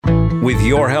With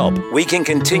your help, we can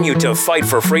continue to fight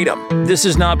for freedom. This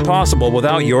is not possible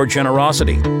without your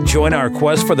generosity. Join our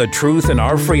quest for the truth and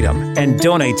our freedom and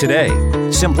donate today.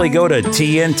 Simply go to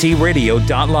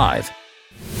tntradio.live.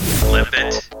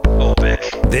 Lembit,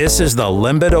 Öpik. This is the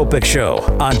Lembit Öpik Show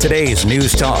on today's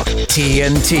News Talk,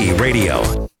 TNT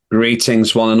Radio.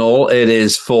 Greetings, one and all. It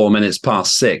is 4 minutes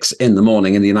past 6 in the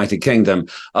morning in the United Kingdom,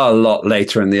 a lot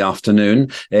later in the afternoon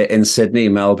in Sydney,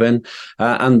 Melbourne,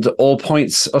 and all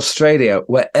points Australia,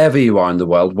 wherever you are in the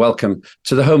world. Welcome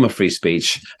to the home of free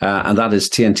speech, and that is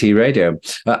TNT Radio.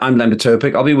 I'm Lembit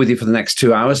Öpik. I'll be with you for the next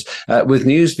 2 hours with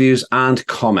news, views, and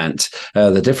comment.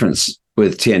 The difference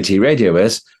with TNT Radio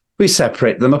is we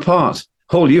separate them apart.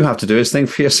 All you have to do is think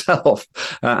for yourself.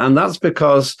 And that's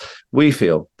because we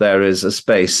feel there is a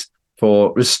space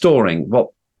for restoring what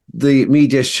the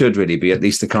media should really be, at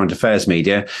least the current affairs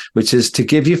media, which is to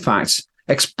give you facts,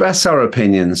 express our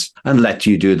opinions, and let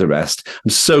you do the rest.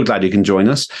 I'm so glad you can join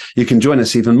us. You can join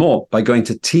us even more by going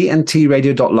to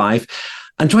tntradio.live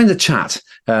and join the chat.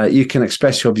 You can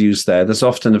express your views there. There's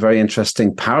often a very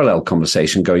interesting parallel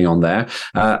conversation going on there.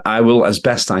 I will, as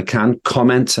best I can,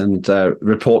 comment and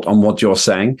report on what you're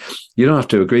saying. You don't have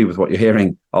to agree with what you're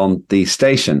hearing on the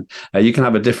station. You can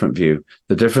have a different view.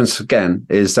 The difference, again,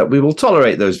 is that we will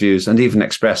tolerate those views and even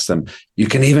express them. You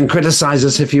can even criticize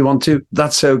us if you want to.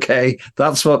 That's okay.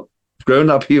 That's what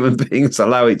grown-up human beings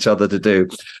allow each other to do.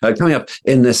 Coming up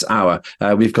in this hour,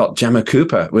 we've got Gemma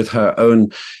Cooper with her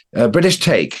own British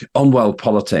take on world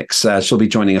politics. She'll be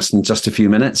joining us in just a few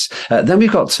minutes. Then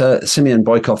we've got Simeon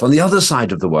Boikov on the other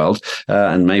side of the world,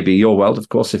 and maybe your world, of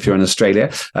course, if you're in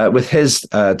Australia, with his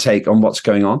take on what's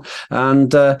going on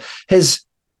and his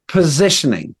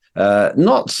positioning.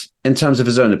 Not in terms of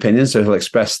his own opinions, so he'll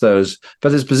express those,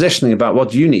 but his positioning about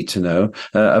what you need to know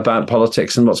about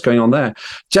politics and what's going on there.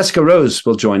 Jessica Rose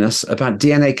will join us about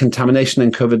DNA contamination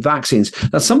and COVID vaccines.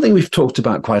 That's something we've talked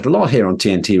about quite a lot here on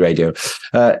TNT Radio.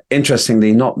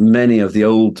 Interestingly, not many of the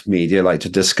old media like to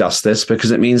discuss this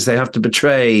because it means they have to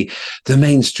betray the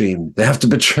mainstream. They have to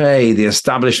betray the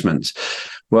establishment.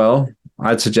 Well,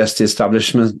 I'd suggest the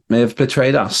establishment may have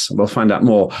betrayed us. We'll find out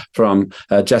more from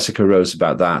Jessica Rose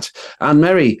about that. And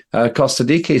Mary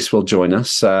Kostakidis will join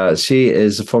us. She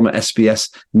is a former SBS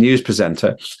news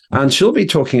presenter, and she'll be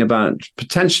talking about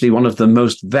potentially one of the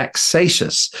most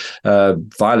vexatious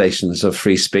violations of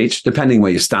free speech, depending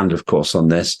where you stand, of course, on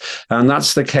this. And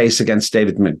that's the case against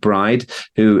David McBride,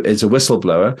 who is a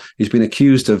whistleblower who's been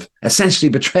accused of essentially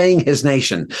betraying his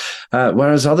nation,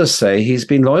 whereas others say he's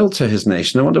been loyal to his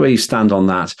nation. I wonder where you stand on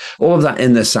that. All of that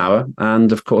in this hour.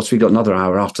 And of course, we've got another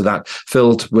hour after that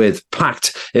filled with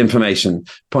packed information,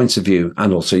 points of view,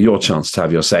 and also your chance to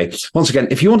have your say. Once again,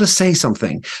 if you want to say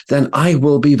something, then I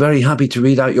will be very happy to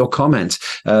read out your comment.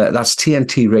 That's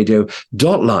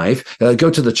tntradio.live. Go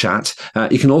to the chat.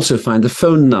 You can also find the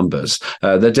phone numbers.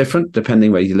 They're different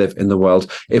depending where you live in the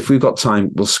world. If we've got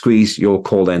time, we'll squeeze your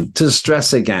call in. To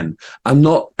stress again, I'm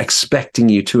not expecting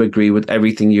you to agree with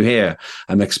everything you hear.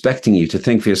 I'm expecting you to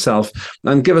think for yourself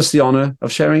and give us the honor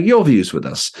of sharing your views with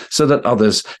us so that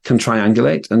others can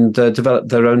triangulate and develop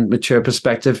their own mature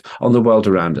perspective on the world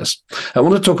around us. I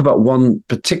want to talk about one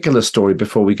particular story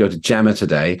before we go to Gemma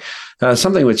today,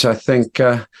 something which I think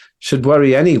should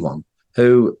worry anyone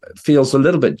who feels a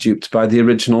little bit duped by the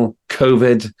original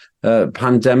COVID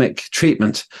pandemic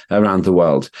treatment around the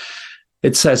world.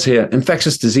 It says here,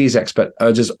 infectious disease expert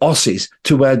urges Aussies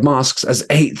to wear masks as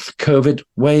 8th COVID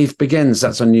wave begins.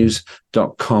 That's on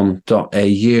news.com.au.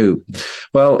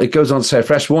 Well, it goes on to say a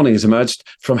fresh warning has emerged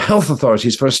from health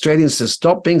authorities for Australians to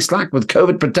stop being slack with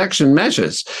COVID protection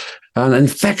measures. An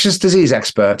infectious disease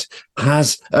expert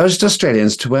has urged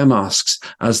Australians to wear masks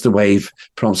as the wave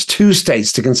prompts 2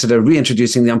 states to consider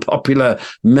reintroducing the unpopular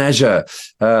measure.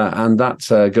 And that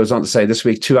goes on to say this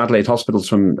week, 2 Adelaide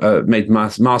hospitals made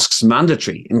masks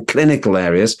mandatory in clinical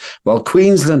areas, while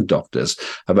Queensland doctors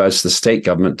have urged the state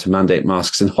government to mandate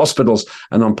masks in hospitals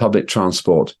and on public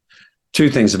transport. 2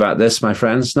 things about this, my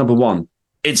friends. Number 1,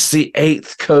 it's the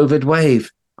 8th COVID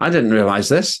wave. I didn't realize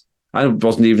this. I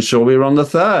wasn't even sure we were on the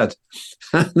 3rd.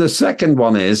 The second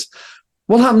one is,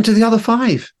 what happened to the other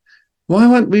 5? Why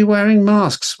weren't we wearing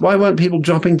masks? Why weren't people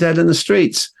dropping dead in the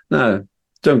streets? No,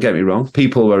 don't get me wrong.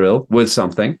 People were ill with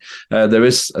something. There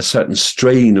is a certain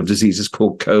strain of diseases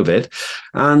called COVID,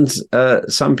 and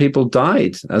some people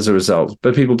died as a result,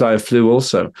 but people die of flu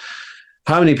also.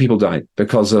 How many people died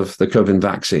because of the COVID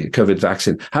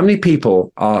vaccine? How many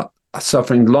people are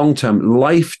suffering long-term,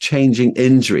 life-changing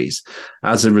injuries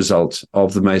as a result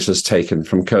of the measures taken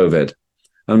from COVID?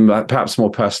 And perhaps more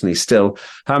personally still,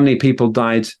 how many people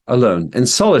died alone, in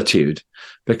solitude,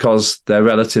 because their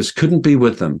relatives couldn't be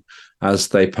with them as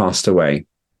they passed away.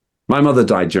 My mother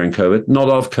died during COVID, not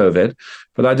of COVID,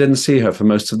 but I didn't see her for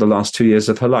most of the last 2 years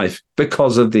of her life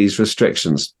because of these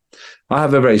restrictions. I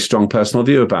have a very strong personal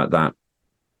view about that.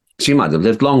 She might have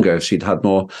lived longer if she'd had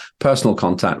more personal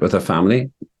contact with her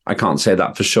family. I can't say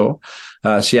that for sure.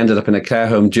 She ended up in a care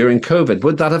home during COVID.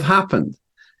 Would that have happened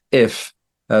if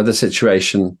the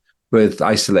situation with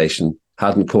isolation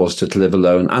hadn't caused her to live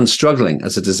alone and struggling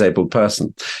as a disabled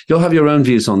person? You'll have your own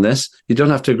views on this. You don't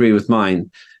have to agree with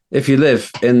mine. If you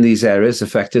live in these areas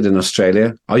affected in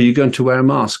Australia, are you going to wear a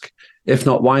mask? If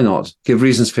not, why not? Give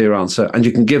reasons for your answer, and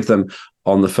you can give them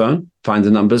on the phone. Find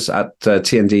the numbers at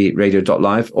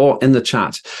tndradio.live or in the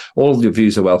chat. All your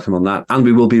views are welcome on that, and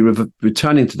we will be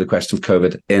returning to the question of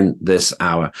COVID in this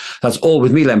hour. That's all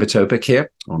with me, Lembit, Öpik, here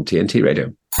on TNT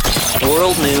Radio.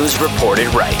 World news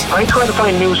reported right. I try to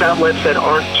find news outlets that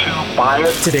aren't too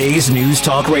biased. Today's News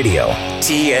Talk Radio,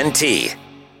 TNT.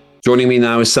 Joining me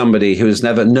now is somebody who is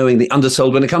never knowingly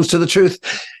undersold when it comes to the truth.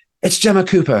 It's Gemma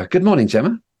Cooper. Good morning,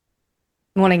 Gemma.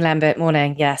 Morning, Lembit.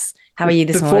 Morning. Yes. How are you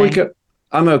this morning?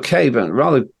 I'm okay, but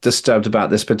rather disturbed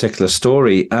about this particular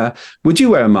story. Would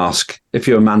you wear a mask if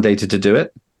you were mandated to do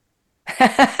it?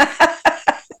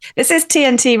 This is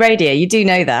TNT Radio. You do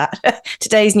know that.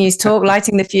 Today's News Talk,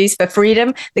 lighting the fuse for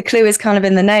freedom. The clue is kind of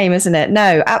in the name, isn't it?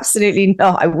 No, absolutely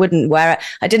not. I wouldn't wear it.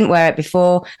 I didn't wear it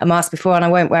before, a mask before, and I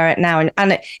won't wear it now.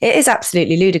 And it is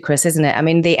absolutely ludicrous, isn't it? I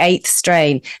mean, the 8th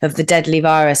strain of the deadly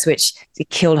virus, which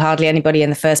killed hardly anybody in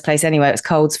the first place anyway. It was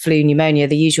colds, flu, pneumonia,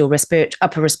 the usual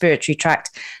upper respiratory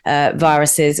tract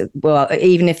viruses. Well,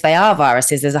 even if they are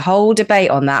viruses, there's a whole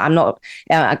debate on that. I'm not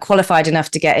qualified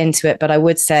enough to get into it, but I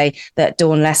would say that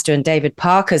Dawn Lester and David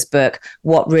Parker's book,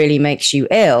 What Really Makes You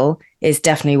Ill, is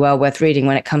definitely well worth reading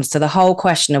when it comes to the whole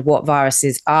question of what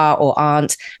viruses are or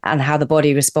aren't and how the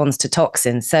body responds to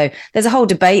toxins. So there's a whole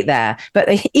debate there. But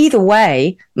either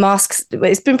way, masks,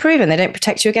 it's been proven they don't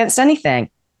protect you against anything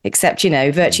except,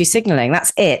 virtue signaling.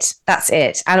 That's it.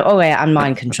 And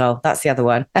mind control. That's the other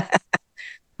one.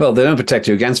 Well, they don't protect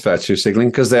you against virtue signaling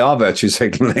because they are virtue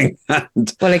signaling.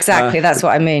 Well, exactly. That's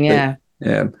what I mean. Yeah.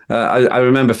 Yeah. I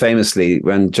remember famously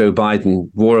when Joe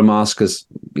Biden wore a mask because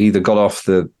he either got off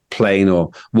the plane or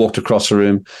walked across a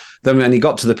room. Then when he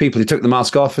got to the people, he took the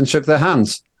mask off and shook their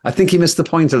hands. I think he missed the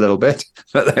point a little bit,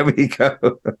 but there we go.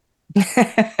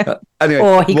 Anyway,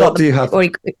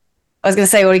 I was going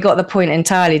to say, he got the point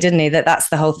entirely, didn't he? That's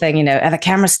the whole thing, are the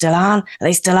cameras still on? Are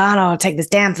they still on? Oh, I'll take this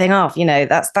damn thing off.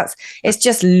 It's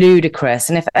just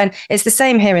ludicrous. And it's the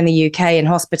same here in the UK. In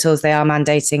hospitals, they are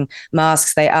mandating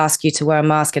masks. They ask you to wear a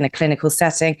mask in a clinical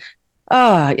setting.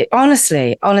 Oh,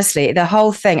 honestly, the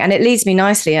whole thing. And it leads me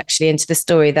nicely, actually, into the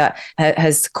story that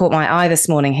has caught my eye this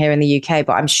morning here in the UK,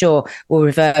 but I'm sure will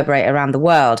reverberate around the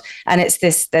world. And it's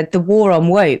the war on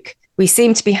woke. We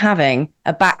seem to be having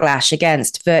a backlash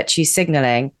against virtue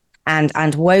signaling and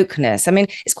wokeness. I mean,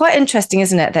 it's quite interesting,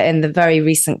 isn't it, that in the very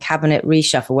recent cabinet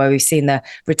reshuffle where we've seen the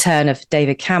return of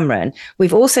David Cameron,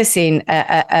 we've also seen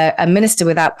a minister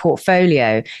without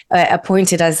portfolio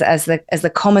appointed as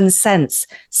the common sense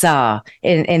czar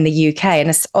in the UK. And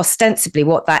ostensibly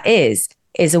what that is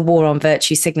a war on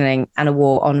virtue signaling and a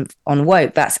war on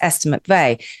woke. That's Esther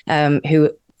McVeigh,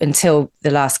 who until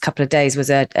the last couple of days was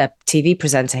a TV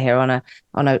presenter here on a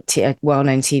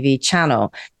well-known TV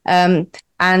channel.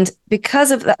 And because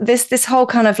of that, this whole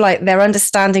kind of like they're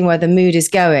understanding where the mood is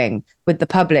going with the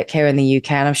public here in the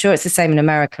UK. And I'm sure it's the same in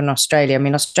America and Australia. I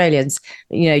mean, Australians,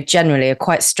 generally are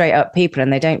quite straight up people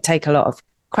and they don't take a lot of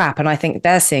crap. And I think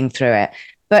they're seeing through it.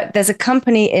 But there's a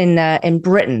company in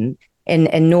Britain,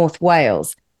 in North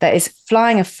Wales, that is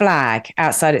flying a flag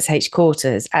outside its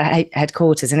headquarters,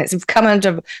 and it's come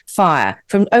under fire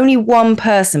from only one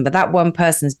person, but that one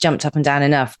person's jumped up and down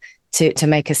enough to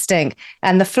make a stink.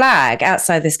 And the flag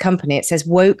outside this company, it says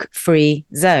woke-free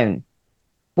zone.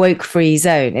 Woke-free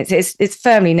zone. It's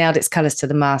firmly nailed its colours to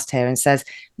the mast here and says,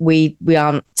 we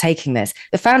aren't taking this.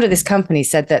 The founder of this company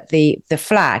said that the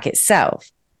flag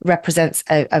itself represents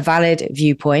a valid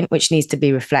viewpoint, which needs to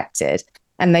be reflected.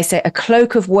 And they say a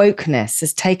cloak of wokeness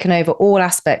has taken over all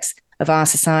aspects of our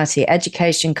society,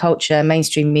 education, culture,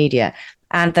 mainstream media,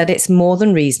 and that it's more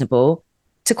than reasonable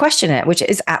to question it, which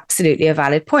is absolutely a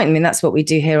valid point. I mean, that's what we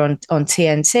do here on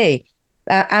TNT.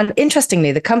 And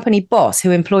interestingly, the company boss,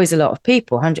 who employs a lot of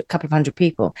people, a couple of hundred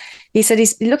people, he said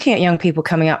he's looking at young people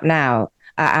coming up now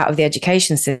out of the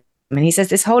education system. And he says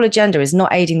this whole agenda is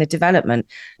not aiding the development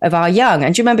of our young.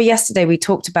 And do you remember yesterday we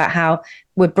talked about how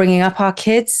we're bringing up our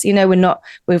kids?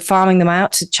 We're farming them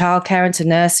out to childcare and to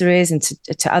nurseries and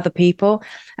to other people.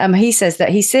 He says that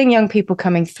he's seeing young people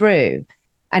coming through.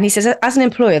 And he says, as an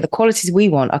employer, the qualities we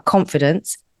want are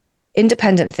confidence,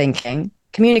 independent thinking,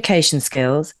 communication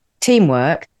skills,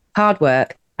 teamwork, hard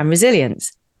work, and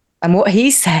resilience. And what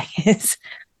he's saying is,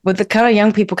 with the kind of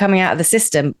young people coming out of the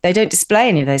system, they don't display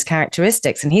any of those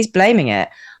characteristics. And he's blaming it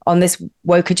on this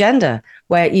woke agenda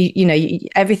where,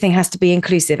 everything has to be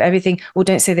inclusive. Everything, well,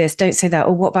 don't say this, don't say that.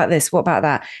 Oh, what about this? What about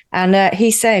that? And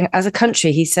he's saying, as a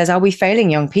country, he says, are we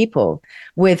failing young people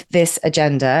with this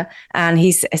agenda? And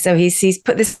he's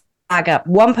put this flag up.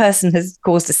 One person has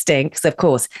caused a stink, because of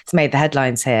course it's made the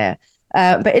headlines here.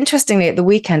 But interestingly, at the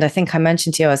weekend, I think I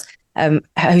mentioned to you, I was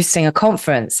hosting a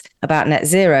conference about net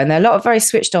zero, and there are a lot of very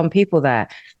switched on people there.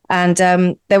 And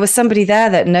there was somebody there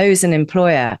that knows an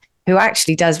employer who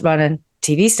actually does run a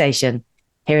TV station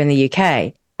here in the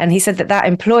UK. And he said that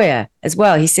employer as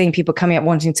well, he's seeing people coming up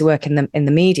wanting to work in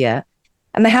the media,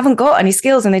 and they haven't got any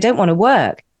skills and they don't want to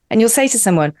work. And you'll say to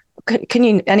someone, can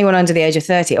you, anyone under the age of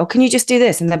 30, or can you just do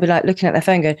this? And they'll be like looking at their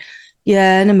phone going,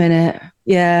 yeah, in a minute.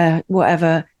 Yeah,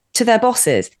 whatever, to their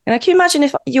bosses. And can you imagine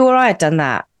if you or I had done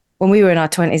that when we were in our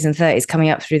 20s and 30s coming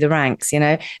up through the ranks,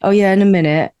 oh yeah, in a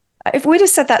minute. If we'd have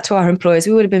said that to our employers,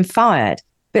 we would have been fired.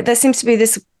 But there seems to be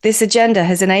this agenda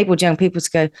has enabled young people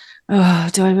to go, oh,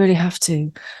 do I really have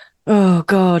to? Oh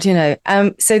God,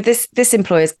 So this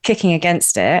employer is kicking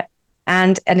against it,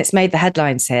 and it's made the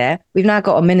headlines here. We've now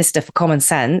got a minister for common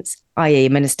sense, i.e. a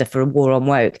minister for a war on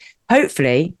woke.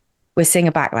 Hopefully, we're seeing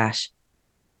a backlash.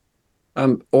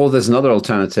 Or there's another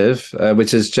alternative,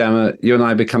 which is, Gemma, you and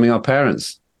I becoming our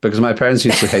parents, because my parents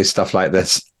used to hate stuff like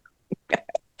this.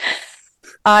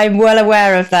 I'm well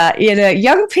aware of that.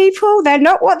 Young people, they're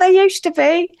not what they used to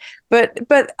be. But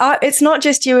it's not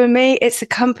just you and me. It's the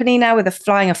company now with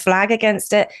flying a flag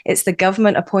against it. It's the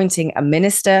government appointing a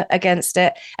minister against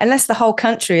it. Unless the whole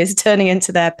country is turning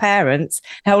into their parents,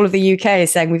 the whole of the UK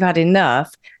is saying we've had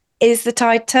enough. Is the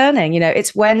tide turning?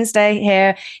 It's Wednesday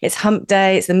here. It's hump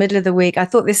day. It's the middle of the week. I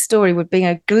thought this story would bring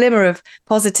a glimmer of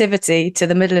positivity to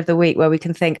the middle of the week where we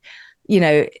can think,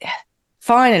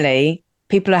 finally,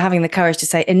 people are having the courage to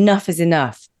say enough is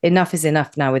enough. Enough is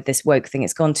enough now with this woke thing.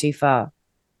 It's gone too far.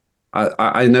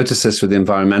 I noticed this with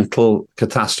environmental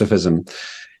catastrophism.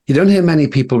 You don't hear many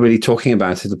people really talking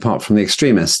about it apart from the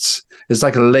extremists. It's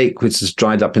like a lake which has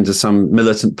dried up into some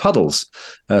militant puddles.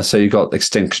 So you've got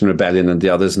Extinction Rebellion and the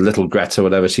others, and little Greta,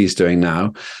 whatever she's doing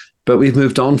now. But we've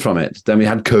moved on from it. Then we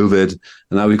had COVID,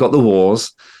 and now we've got the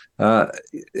wars.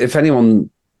 If anyone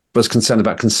was concerned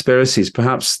about conspiracies,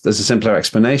 perhaps there's a simpler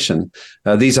explanation.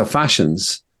 These are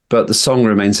fashions, but the song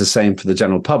remains the same for the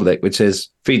general public, which is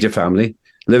feed your family,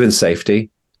 live in safety,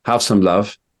 have some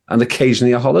love, and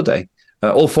occasionally a holiday.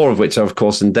 All four of which are, of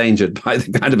course, endangered by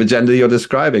the kind of agenda you're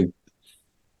describing.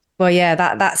 Well, yeah,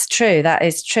 that's true. That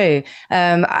is true.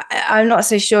 I'm not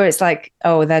so sure it's like,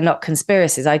 oh, they're not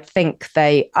conspiracies. I think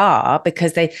they are,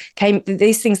 because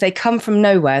these things, they come from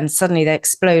nowhere and suddenly they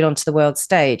explode onto the world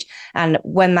stage. And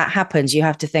when that happens, you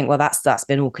have to think, well, that's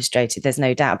been orchestrated. There's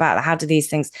no doubt about it. How do these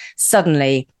things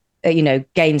suddenly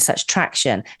gain such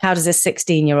traction? How does a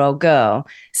 16-year-old girl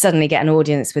suddenly get an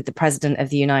audience with the president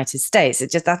of the United States?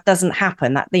 That doesn't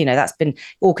happen. That's been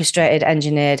orchestrated,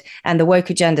 engineered, and the woke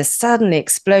agenda suddenly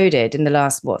exploded in the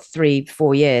last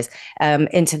 3-4 years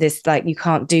into this, like, you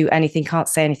can't do anything, can't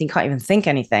say anything, can't even think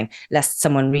anything lest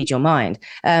someone read your mind.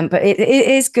 But it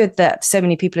is good that so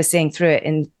many people are seeing through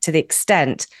it, to the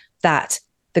extent that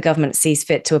the government sees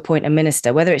fit to appoint a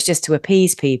minister. Whether it's just to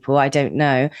appease people, I don't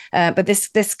know. But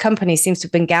this company seems to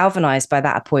have been galvanized by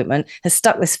that appointment, has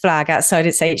stuck this flag outside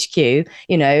its HQ,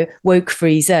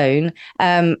 woke-free zone,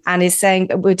 and is saying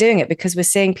that we're doing it because we're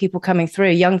seeing people coming through,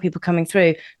 young people coming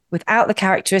through, without the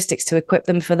characteristics to equip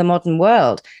them for the modern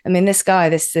world. I mean, this guy,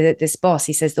 this boss,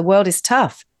 he says the world is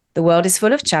tough. The world is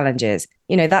full of challenges.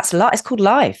 That's life. It's called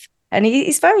life. And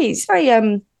he's very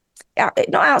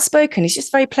not outspoken. He's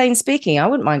just very plain speaking. I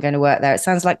wouldn't mind going to work there. It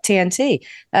sounds like TNT.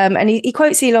 And he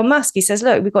quotes Elon Musk. He says,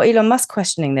 look, we've got Elon Musk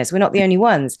questioning this. We're not the only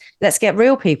ones. Let's get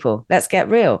real, people. Let's get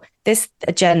real. This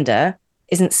agenda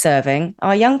isn't serving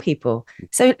our young people.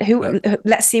 So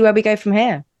let's see where we go from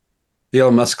here.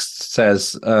 Elon Musk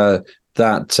says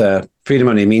that freedom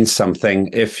only means something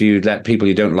if you let people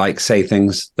you don't like say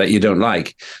things that you don't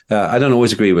like. I don't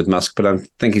always agree with Musk, but I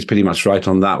think he's pretty much right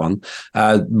on that one.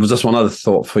 Just one other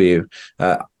thought for you.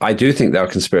 I do think there are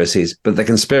conspiracies, but the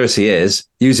conspiracy is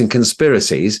using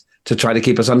conspiracies to try to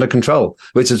keep us under control,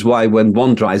 which is why when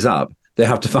one dries up, they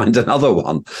have to find another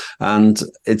one. And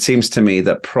it seems to me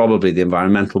that probably the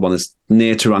environmental one is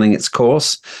near to running its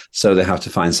course. So they have to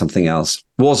find something else.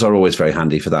 Wars are always very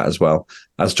handy for that as well,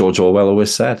 as George Orwell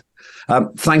always said.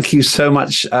 Thank you so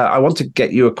much. I want to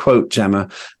get you a quote, Gemma.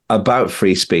 about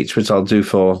free speech, which I'll do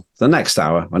for the next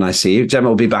hour when I see you. Gemma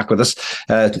will be back with us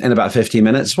in about 15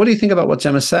 minutes. What do you think about what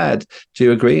Gemma said? Do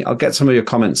you agree? I'll get some of your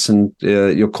comments and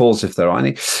your calls, if there are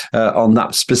any, on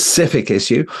that specific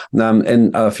issue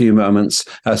in a few moments.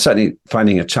 Certainly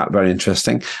finding a chat very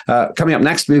interesting. Coming up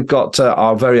next, we've got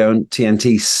our very own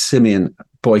TNT Simeon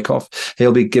Boikov.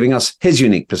 He'll be giving us his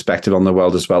unique perspective on the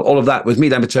world as well. All of that with me,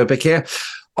 Lembit, Öpik, here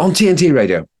on TNT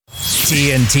Radio.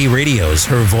 TNT Radio's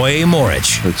Hrvoje Moric.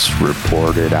 It's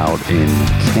reported out in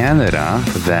Canada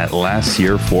that last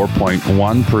year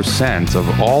 4.1%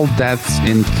 of all deaths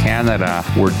in Canada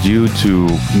were due to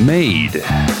MAID,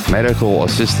 medical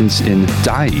assistance in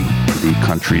dying, the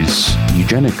country's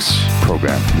eugenics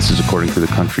program. This is according to the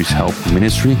country's health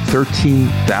ministry.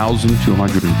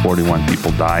 13,241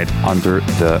 people died under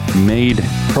the MAID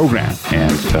program.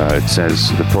 And it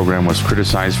says the program was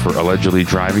criticized for allegedly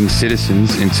driving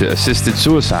citizens into assisted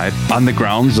suicide on the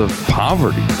grounds of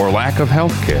poverty or lack of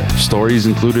health care. Stories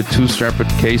included 2 separate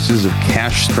cases of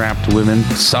cash-strapped women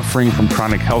suffering from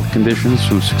chronic health conditions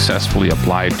who successfully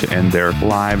applied to end their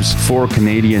lives. 4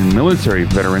 Canadian military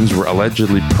veterans were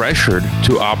allegedly pressured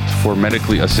to opt for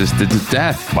medically assisted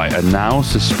death by a now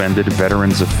suspended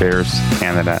Veterans Affairs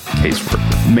Canada caseworker.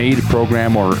 MAID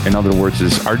program, or in other words,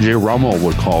 as RJ Rummel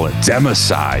would call it,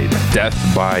 democide, death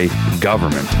by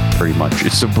government, pretty much.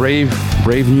 It's a brave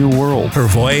new world.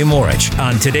 Hrvoje Moric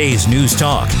on today's News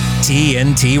Talk,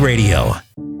 TNT Radio.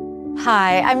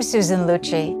 Hi, I'm Susan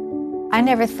Lucci. I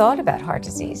never thought about heart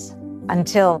disease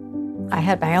until I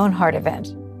had my own heart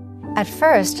event. At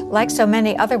first, like so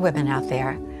many other women out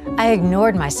there, I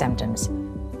ignored my symptoms.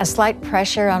 A slight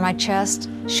pressure on my chest,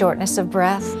 shortness of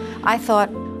breath. I thought,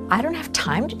 I don't have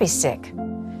time to be sick.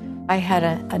 I had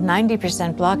a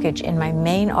 90% blockage in my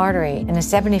main artery and a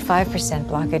 75%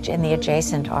 blockage in the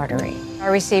adjacent artery. I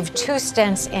received 2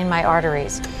 stents in my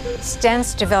arteries.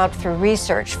 Stents developed through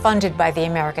research funded by the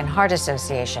American Heart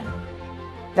Association.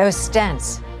 Those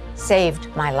stents saved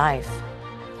my life.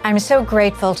 I'm so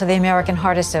grateful to the American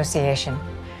Heart Association.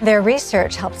 Their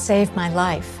research helped save my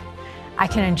life. I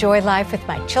can enjoy life with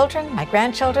my children, my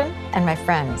grandchildren, and my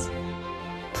friends.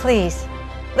 Please,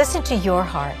 listen to your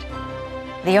heart.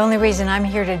 The only reason I'm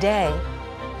here today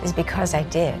is because I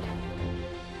did.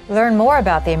 Learn more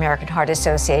about the American Heart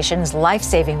Association's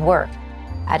life-saving work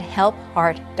at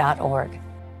helpheart.org.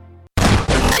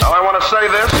 Now I want to say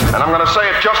this, and I'm going to say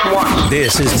it just once.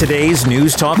 This is today's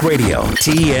News Talk Radio,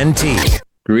 TNT.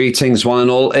 Greetings, one and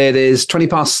all. It is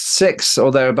 6:20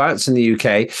 or thereabouts in the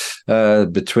UK,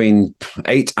 between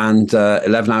 8 and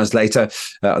 11 hours later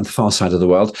on the far side of the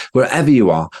world. Wherever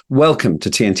you are, welcome to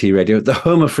TNT Radio, the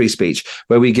home of free speech,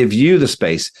 where we give you the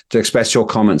space to express your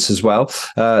comments as well.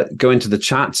 Go into the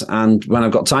chat, and when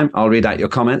I've got time, I'll read out your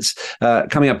comments.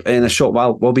 Coming up in a short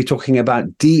while, we'll be talking about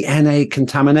DNA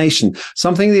contamination,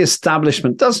 something the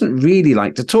establishment doesn't really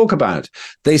like to talk about.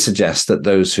 They suggest that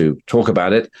those who talk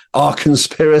about it are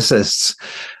conspiracists.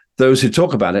 Those who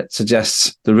talk about it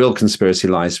suggests the real conspiracy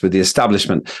lies with the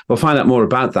establishment. We'll find out more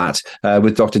about that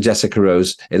with Dr. Jessica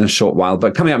Rose in a short while.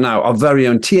 But coming up now, our very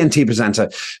own TNT presenter,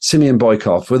 Simeon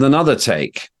Boikov, with another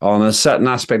take on a certain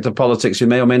aspect of politics you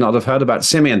may or may not have heard about.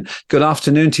 Simeon, good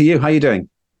afternoon to you. How are you doing?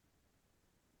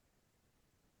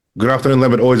 Good afternoon,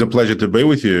 Lembit. Always a pleasure to be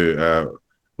with you.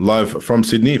 Live from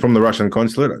Sydney, from the Russian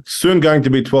Consulate. Soon going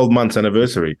to be 12 months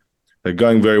anniversary. They're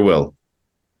going very well.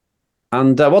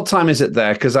 And what time is it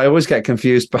there? Because I always get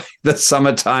confused by the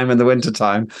summertime and the winter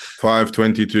time.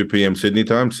 5:22 p.m. Sydney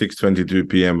time, 6:22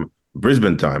 p.m.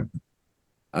 Brisbane time.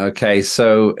 Okay,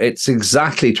 so it's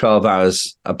exactly 12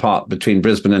 hours apart between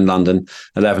Brisbane and London,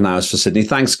 11 hours for Sydney.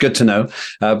 Thanks, good to know.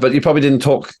 But you probably didn't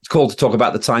call to talk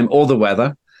about the time or the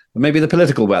weather, but maybe the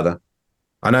political weather.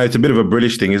 I know it's a bit of a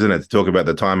British thing, isn't it, to talk about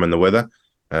the time and the weather.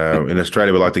 In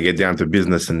Australia, we like to get down to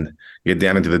business and get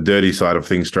down into the dirty side of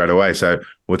things straight away. So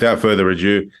without further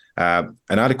ado, an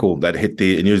article that hit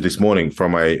the news this morning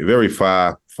from a very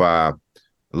far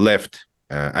left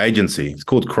agency. It's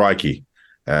called Crikey.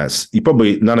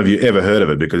 None of you ever heard of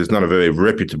it because it's not a very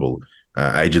reputable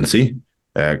agency.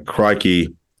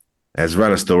 Crikey has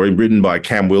run a story written by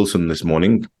Cam Wilson this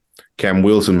morning. Cam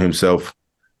Wilson himself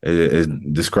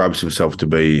describes himself to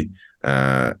be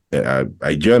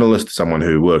a journalist, someone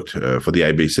who worked for the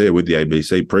ABC, with the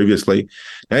ABC previously.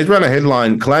 Now, he's run a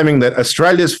headline claiming that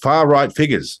Australia's far-right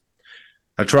figures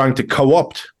are trying to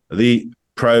co-opt the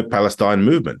pro-Palestine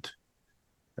movement.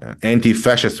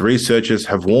 Anti-fascist researchers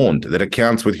have warned that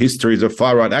accounts with histories of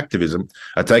far-right activism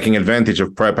are taking advantage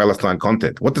of pro-Palestine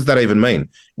content. What does that even mean?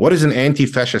 What is an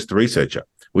anti-fascist researcher?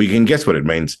 Well, you can guess what it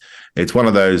means. It's one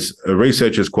of those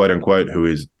researchers, quote-unquote, who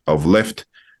is of left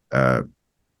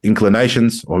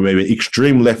inclinations, or maybe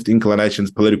extreme left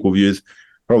inclinations, political views,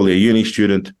 probably a uni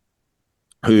student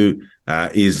who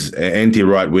is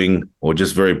anti-right wing or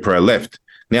just very pro-left.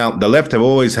 Now, the left have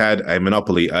always had a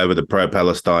monopoly over the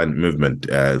pro-Palestine movement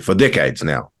for decades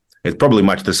now. It's probably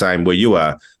much the same where you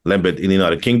are, Lembit, in the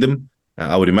United Kingdom.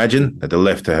 I would imagine that the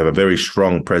left have a very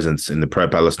strong presence in the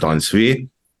pro-Palestine sphere.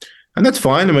 And that's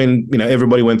fine. I mean,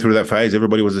 everybody went through that phase.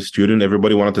 Everybody was a student.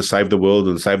 Everybody wanted to save the world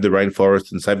and save the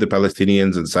rainforest and save the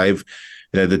Palestinians and save,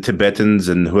 the Tibetans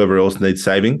and whoever else needs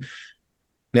saving.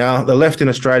 Now, the left in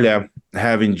Australia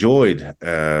have enjoyed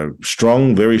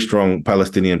very strong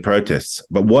Palestinian protests.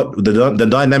 But what the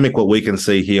dynamic, what we can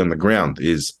see here on the ground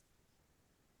is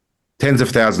tens of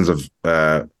thousands of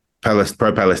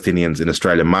pro-Palestinians in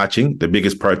Australia marching, the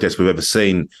biggest protest we've ever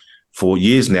seen for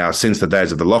years now, since the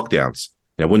days of the lockdowns.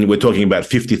 When we're talking about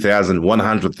 50,000,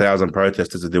 100,000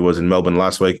 protesters, as there was in Melbourne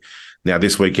last week. Now,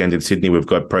 this weekend in Sydney, we've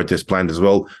got protests planned as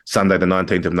well, Sunday, the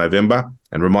 19th of November.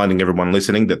 And reminding everyone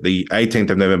listening that the 18th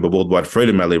of November Worldwide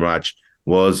Freedom Rally March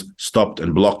was stopped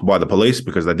and blocked by the police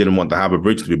because they didn't want the Harbour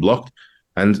Bridge to be blocked.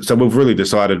 And so we've really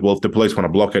decided, well, if the police want to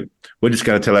block it, we're just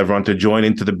going to tell everyone to join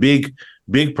into the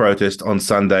big protest on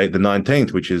Sunday, the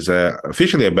 19th, which is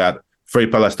officially about Free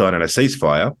Palestine and a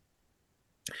ceasefire.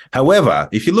 However,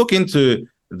 if you look into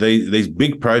these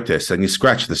big protests and you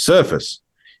scratch the surface,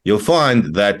 you'll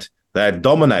find that they're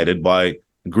dominated by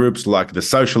groups like the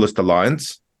Socialist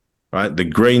Alliance, right? The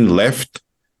Green Left,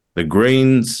 the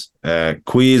Greens,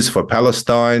 Queers for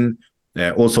Palestine,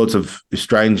 all sorts of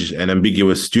strange and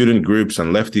ambiguous student groups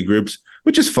and lefty groups,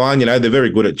 which is fine. They're very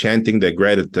good at chanting. They're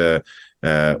great at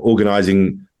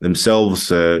organizing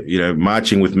themselves,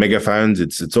 marching with megaphones.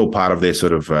 It's all part of their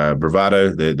sort of bravado,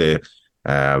 their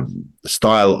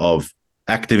style of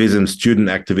activism, student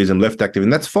activism, left activism.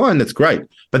 That's fine. That's great.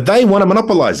 But they want to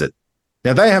monopolize it.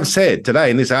 Now, they have said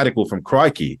today in this article from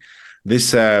Crikey,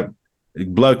 this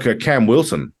bloke, Cam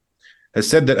Wilson, has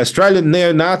said that Australian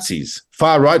neo-Nazis,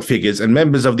 far-right figures and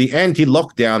members of the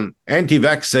anti-lockdown,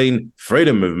 anti-vaccine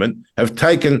freedom movement have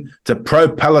taken to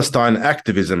pro-Palestine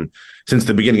activism since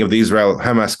the beginning of the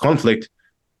Israel-Hamas conflict,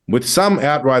 with some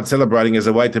outright celebrating as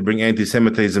a way to bring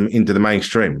anti-Semitism into the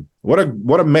mainstream. What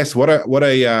a mess! What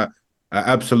a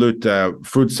absolute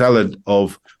fruit salad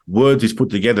of words he's put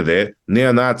together there.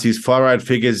 Neo-Nazis, far-right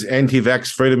figures,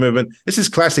 anti-vax freedom movement. This is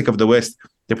classic of the West.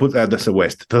 They put that's the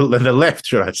West, the left,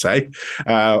 should I say?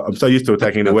 I'm so used to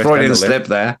attacking the West. Freudian slip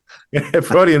there. Yeah,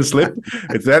 Freudian slip.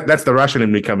 That's the Russian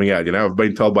in me coming out. I've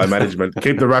been told by management,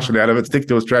 keep the Russian out of it, stick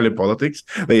to Australian politics.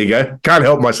 There you go. Can't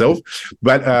help myself.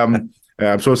 But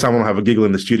I'm sure someone will have a giggle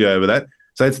in the studio over that.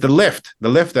 So it's the left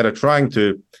that are trying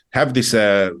to have this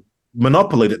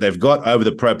monopoly that they've got over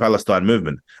the pro-Palestine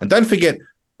movement. And don't forget,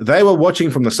 they were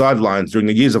watching from the sidelines during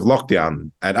the years of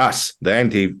lockdown at us, the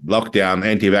anti-lockdown,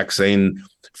 anti-vaccine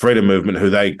freedom movement, who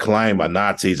they claim are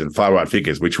Nazis and far-right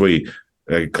figures, which we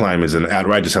claim is an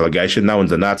outrageous allegation. No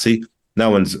one's a Nazi.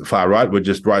 No one's far-right. We're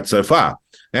just right so far.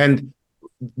 And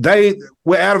they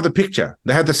were out of the picture.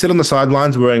 They had to sit on the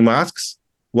sidelines wearing masks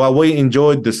while we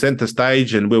enjoyed the center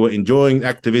stage and we were enjoying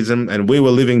activism and we were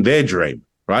living their dream,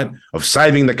 right, of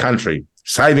saving the country,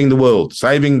 saving the world,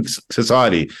 saving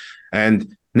society.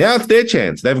 And now it's their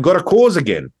chance. They've got a cause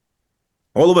again.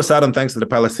 All of a sudden, thanks to the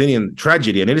Palestinian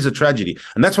tragedy, and it is a tragedy.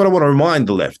 And that's what I want to remind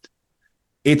the left.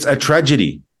 It's a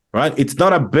tragedy, right? It's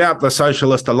not about the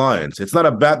Socialist Alliance. It's not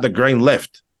about the Green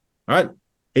Left, right?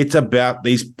 It's about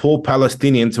these poor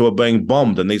Palestinians who are being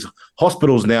bombed and these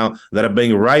hospitals now that are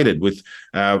being raided with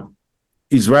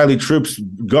Israeli troops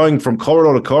going from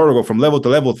corridor to corridor, from level to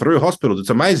level through hospitals. It's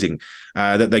amazing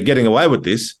that they're getting away with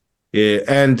this.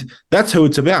 And that's who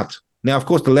it's about. Now, of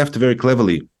course, the left very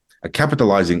cleverly are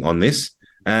capitalizing on this,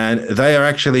 and they are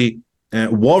actually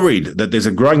worried that there's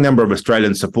a growing number of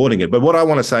Australians supporting it. But what I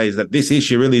want to say is that this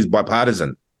issue really is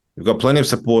bipartisan. We've got plenty of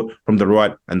support from the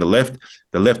right and the left.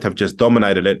 The left have just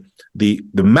dominated it. The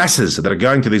masses that are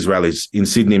going to these rallies in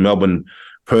Sydney, Melbourne,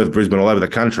 Perth, Brisbane, all over the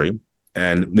country,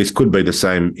 and this could be the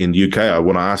same in UK, I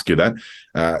want to ask you that,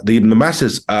 the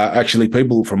masses are actually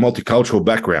people from multicultural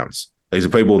backgrounds. These are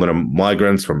people that are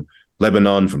migrants from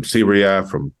Lebanon, from Syria,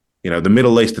 from the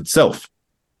Middle East itself,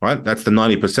 right? That's the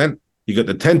 90%. You got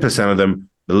the 10% of them,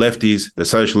 the lefties, the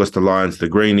Socialist Alliance, the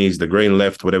Greenies, the Green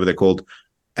Left, whatever they're called,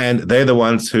 and they're the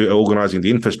ones who are organising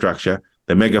the infrastructure,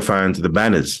 the megaphones, the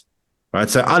banners, right?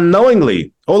 So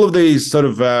unknowingly, all of these sort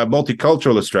of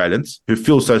multicultural Australians who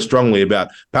feel so strongly about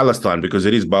Palestine because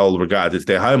it is by all regards, it's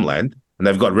their homeland, and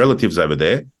they've got relatives over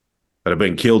there that are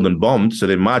being killed and bombed, so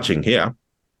they're marching here.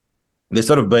 They're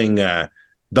sort of being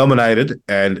dominated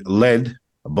and led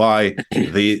by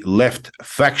the left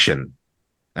faction.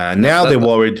 Now they're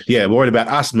worried about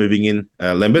us moving in.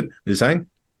 Lembit, you're saying?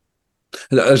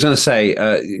 I was going to say,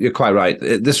 you're quite right.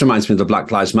 This reminds me of the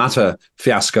Black Lives Matter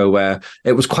fiasco, where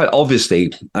it was quite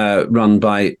obviously run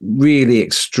by really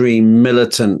extreme,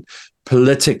 militant,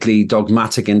 politically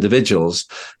dogmatic individuals,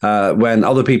 when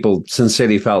other people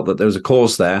sincerely felt that there was a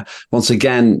cause there. Once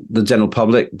again, the general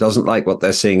public doesn't like what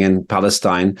they're seeing in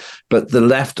Palestine, but the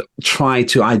left try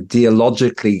to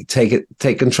ideologically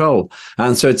take control.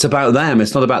 And so it's about them.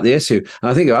 It's not about the issue.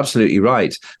 And I think you're absolutely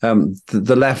right.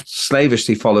 The left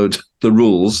slavishly followed the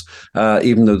rules,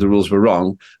 even though the rules were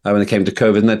wrong when it came to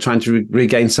COVID, and they're trying to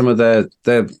regain some of their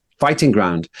fighting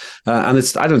ground.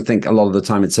 And I don't think a lot of the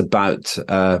time it's about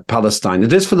Palestine.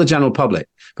 It is for the general public,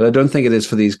 but I don't think it is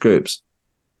for these groups.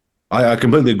 I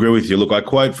completely agree with you. Look, I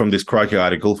quote from this crikey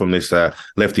article from this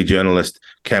lefty journalist,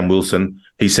 Cam Wilson.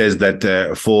 He says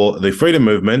that for the freedom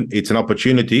movement, it's an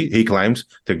opportunity, he claims,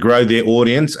 to grow their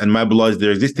audience and mobilize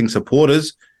their existing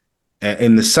supporters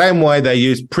in the same way they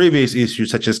used previous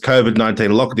issues such as COVID-19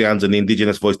 lockdowns and the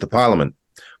Indigenous voice to Parliament.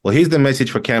 Well, here's the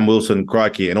message for Cam Wilson,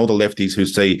 crikey, and all the lefties who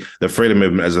see the freedom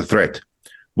movement as a threat.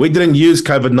 We didn't use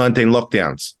COVID-19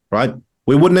 lockdowns, right?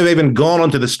 We wouldn't have even gone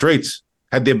onto the streets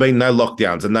had there been no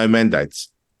lockdowns and no mandates.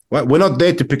 Right? We're not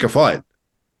there to pick a fight.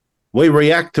 We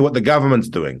react to what the government's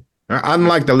doing. Right?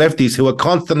 Unlike the lefties who are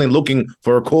constantly looking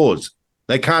for a cause.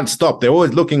 They can't stop. They're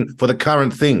always looking for the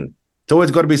current thing. It's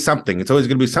always got to be something. It's always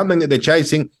going to be something that they're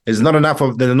chasing. There's not enough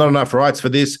rights for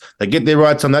this. They get their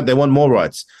rights on that. They want more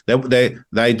rights.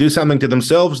 They do something to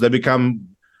themselves. They become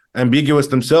ambiguous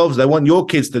themselves. They want your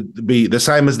kids to be the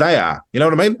same as they are. You know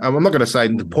what I mean? I'm not going to say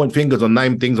to point fingers or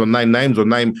name things or name names or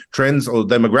name trends or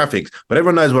demographics, but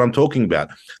everyone knows what I'm talking about.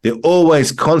 They're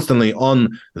always constantly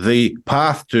on the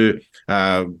path to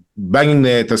banging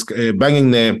their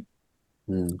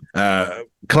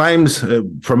claims,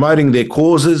 promoting their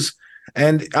causes.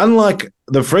 And unlike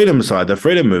the freedom side, the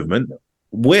freedom movement,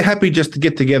 we're happy just to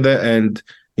get together and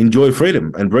enjoy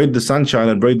freedom and breathe the sunshine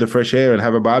and breathe the fresh air and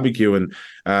have a barbecue and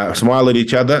smile at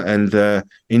each other and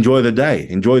enjoy the day,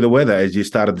 enjoy the weather, as you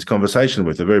started this conversation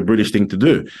with, a very British thing to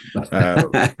do.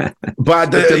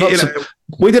 But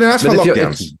we didn't ask for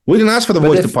lockdowns. We didn't ask for the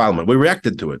voice to Parliament. We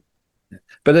reacted to it.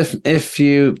 But if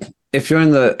you're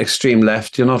in the extreme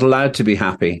left, you're not allowed to be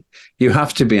happy. You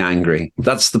have to be angry.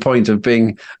 That's the point of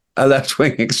being a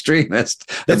left-wing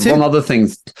extremist. That's one other thing.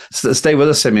 Stay with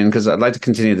us, Simeon, because I'd like to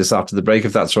continue this after the break,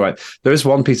 if that's all right. There is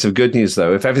one piece of good news,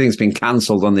 though. If everything's been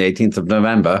cancelled on the 18th of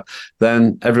November,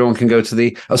 then everyone can go to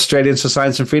the Australian for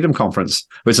Science and Freedom Conference,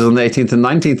 which is on the 18th and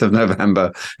 19th of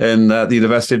November in the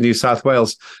University of New South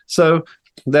Wales. So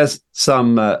there's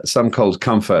some cold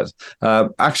comfort.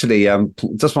 Actually,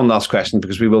 just one last question,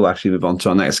 because we will actually move on to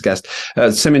our next guest.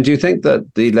 Simeon, do you think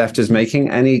that the left is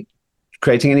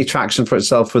creating any traction for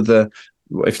itself with the,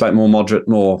 if you like, more moderate,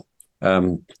 more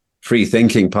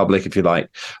free-thinking public, if you like?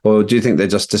 Or do you think they're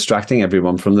just distracting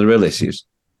everyone from the real issues?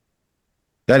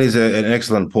 That is an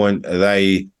excellent point.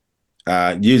 They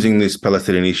using this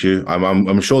Palestinian issue.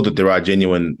 I'm sure that there are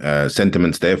genuine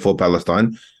sentiments there for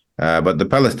Palestine, but the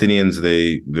Palestinians,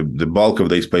 the bulk of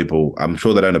these people, I'm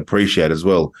sure they don't appreciate as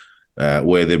well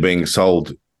where they're being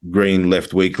sold green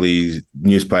left weeklies,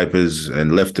 newspapers,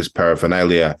 and leftist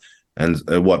paraphernalia and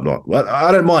whatnot. Well,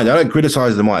 I don't mind. I don't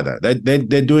criticize them either.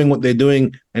 They're doing what they're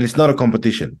doing, and it's not a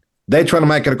competition. They're trying to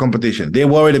make it a competition. They're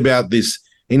worried about this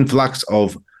influx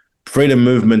of freedom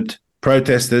movement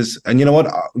protesters. And you know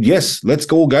what? Yes, let's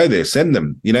all go there. Send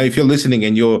them. You know, if you're listening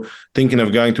and you're thinking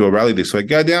of going to a rally this week,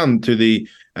 go down to the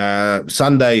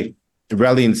Sunday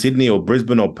rally in Sydney or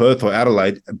Brisbane or Perth or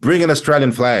Adelaide. Bring an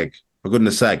Australian flag, for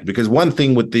goodness sake. Because one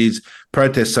thing with these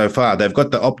protests so far, they've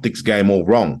got the optics game all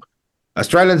wrong.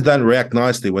 Australians don't react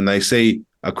nicely when they see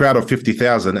a crowd of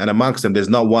 50,000 and amongst them there's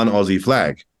not one Aussie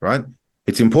flag, right?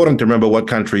 It's important to remember what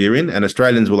country you're in, and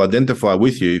Australians will identify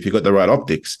with you if you've got the right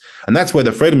optics. And that's where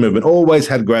the freedom movement always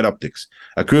had great optics.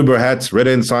 Akubra hats, red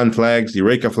ensign flags,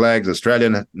 Eureka flags,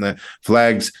 Australian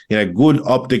flags, you know, good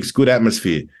optics, good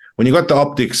atmosphere. When you got the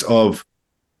optics of,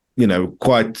 you know,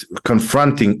 quite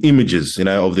confronting images, you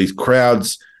know, of these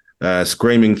crowds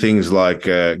screaming things like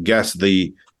gas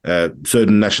the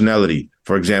certain nationality,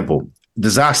 for example,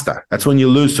 disaster. That's when you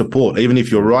lose support. Even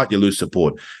if you're right, you lose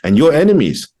support. And your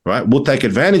enemies, right, will take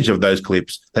advantage of those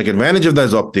clips, take advantage of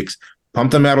those optics,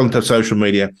 pump them out onto social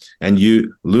media, and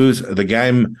you lose the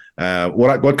game.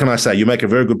 What can I say? You make a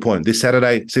very good point. This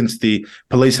Saturday, since the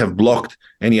police have blocked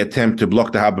any attempt to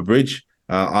block the Harbour Bridge,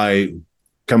 I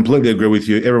completely agree with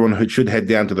you. Everyone who should head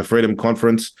down to the Freedom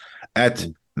Conference at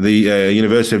the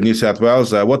University of New South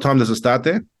Wales. What time does it start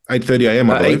there? 8:30 a.m.,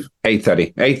 I believe.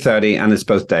 8:30, and it's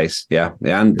both days. Yeah.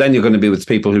 And then you're going to be with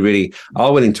people who really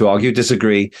are willing to argue,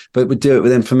 disagree, but would do it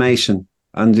with information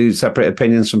and do separate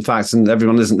opinions from facts, and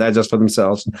everyone isn't there just for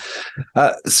themselves.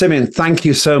 Simeon, thank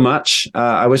you so much.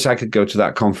 I wish I could go to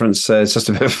that conference. It's just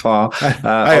a bit far.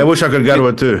 I wish I could go to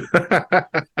it too.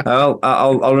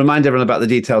 I'll remind everyone about the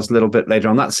details a little bit later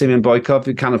on. That's Simeon Boikov.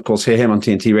 You can, of course, hear him on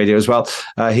TNT Radio as well.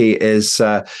 He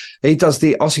does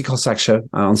the Aussie Cossack show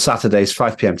on Saturdays,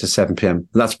 5 p.m. to 7 p.m.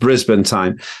 That's Brisbane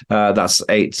time. That's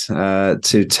 8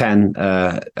 to 10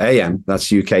 a.m.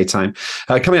 That's UK time.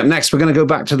 Coming up next, we're going to go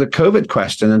back to the COVID question,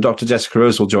 and Dr. Jessica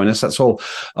Rose will join us. That's all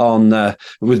on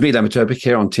with me, Lembit, Öpik,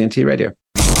 here on TNT Radio.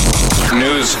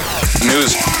 News.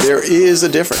 There is a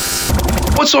difference.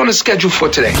 What's on the schedule for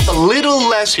today? A little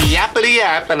less yappity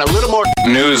yap and a little more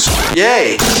News.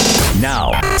 yay.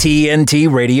 Now,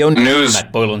 TNT Radio News.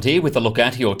 Matt Boyland here with a look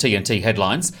at your TNT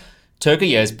headlines.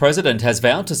 Turkey's president has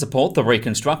vowed to support the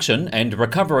reconstruction and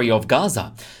recovery of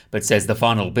Gaza, but says the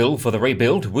final bill for the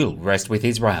rebuild will rest with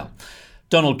Israel.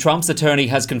 Donald Trump's attorney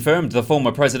has confirmed the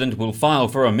former president will file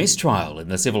for a mistrial in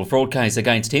the civil fraud case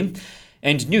against him.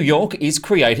 And New York is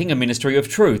creating a Ministry of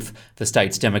Truth, the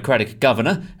state's Democratic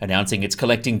governor announcing it's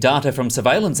collecting data from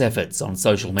surveillance efforts on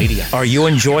social media. Are you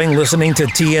enjoying listening to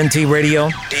TNT Radio?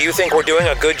 Do you think we're doing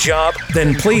a good job?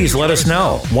 Then please let us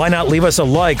know. Why not leave us a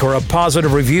like or a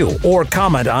positive review or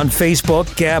comment on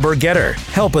Facebook, Gab, or Getter?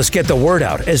 Help us get the word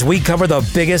out as we cover the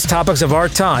biggest topics of our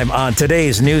time on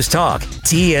today's News Talk,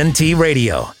 TNT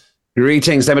Radio.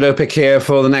 Greetings, David Öpik here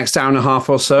for the next hour and a half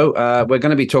or so. We're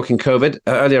going to be talking COVID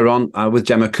earlier on with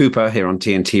Gemma Cooper here on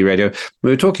TNT Radio. We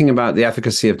were talking about the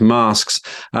efficacy of masks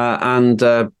and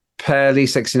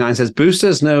Pearly69 says,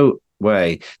 boosters, no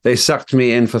way. They sucked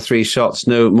me in for 3 shots.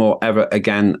 No more ever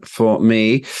again for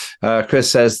me. Chris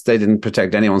says they didn't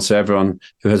protect anyone, so everyone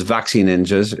who has vaccine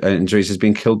injuries has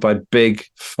been killed by big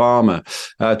pharma.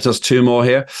 Just 2 more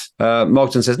here.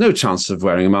 Mogden says no chance of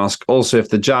wearing a mask. Also, if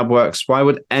the jab works, why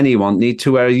would anyone need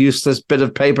to wear a useless bit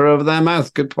of paper over their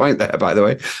mouth? Good point there, by the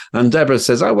way. And Deborah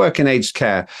says, I work in aged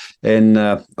care in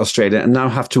Australia and now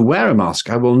have to wear a mask.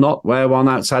 I will not wear one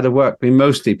outside of work. We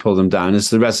mostly pull them down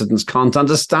as the residents can't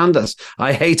understand us.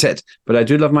 I hate it, but I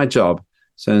do love my job.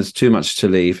 So it's too much to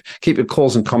leave. Keep your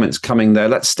calls and comments coming there.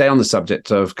 Let's stay on the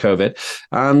subject of COVID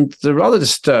and the rather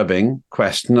disturbing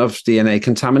question of DNA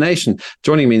contamination.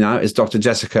 Joining me now is Dr.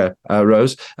 Jessica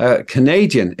Rose, a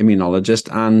Canadian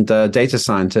immunologist and data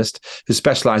scientist who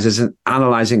specializes in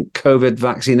analyzing COVID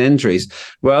vaccine injuries.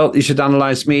 Well, you should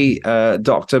analyze me,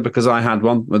 doctor, because I had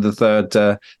one with the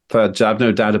third jab,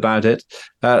 no doubt about it.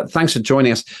 Thanks for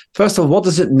joining us. First of all, what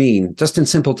does it mean? Just in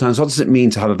simple terms, what does it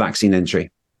mean to have a vaccine injury?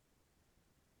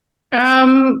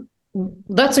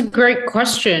 That's a great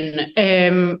question.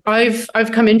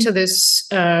 I've come into this,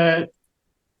 starting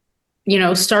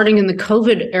in the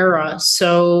COVID era.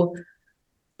 So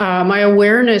my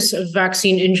awareness of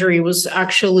vaccine injury was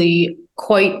actually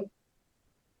quite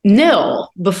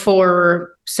nil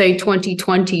before, say,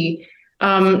 2020.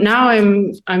 Now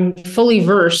I'm fully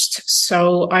versed.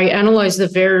 So I analyze the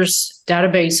VAERS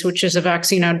database, which is a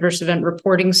vaccine adverse event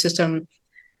reporting system.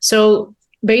 So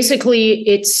basically,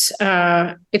 it's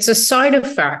a side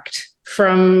effect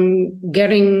from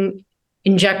getting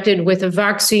injected with a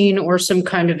vaccine or some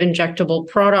kind of injectable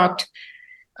product,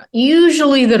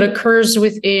 usually that occurs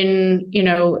within,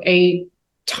 a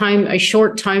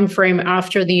short time frame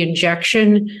after the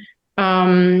injection.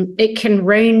 It can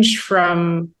range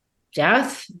from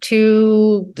death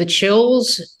to the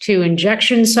chills to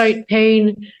injection site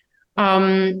pain.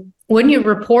 When you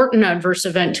report an adverse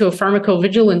event to a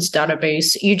pharmacovigilance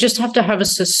database, you just have to have a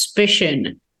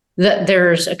suspicion that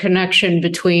there's a connection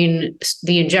between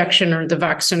the injection or the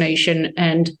vaccination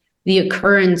and the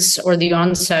occurrence or the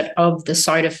onset of the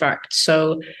side effect.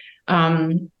 So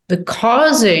the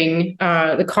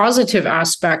causative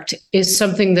aspect is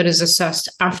something that is assessed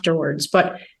afterwards.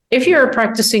 But if you're a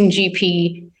practicing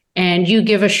GP and you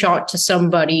give a shot to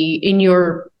somebody in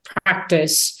your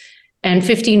practice, and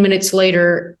 15 minutes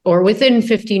later, or within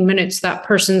 15 minutes, that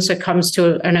person succumbs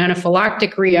to an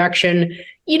anaphylactic reaction,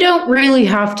 you don't really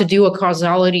have to do a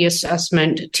causality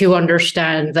assessment to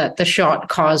understand that the shot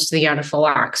caused the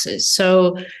anaphylaxis.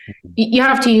 So you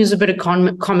have to use a bit of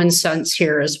common sense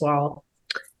here as well.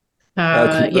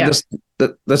 There's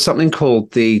something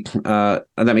called the,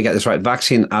 and let me get this right,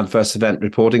 Vaccine Adverse Event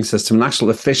Reporting System, an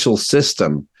actual official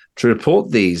system to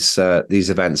report these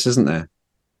events, isn't there?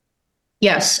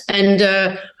 Yes, and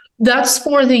that's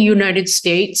for the United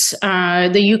States.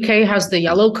 The UK has the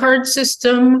yellow card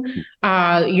system.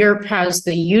 Europe has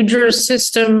the UDRA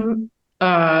system.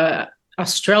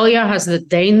 Australia has the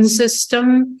DANE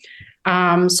system.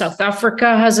 South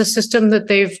Africa has a system that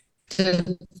they've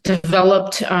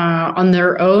developed on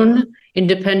their own,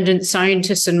 independent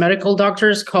scientists and medical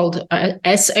doctors, called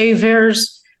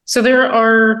VAERS. So there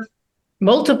are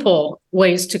multiple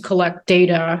ways to collect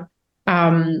data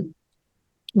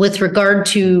with regard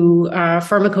to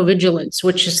pharmacovigilance,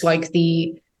 which is like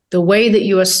the way that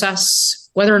you assess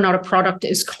whether or not a product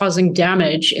is causing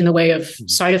damage in the way of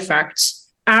side effects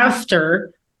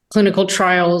after clinical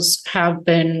trials have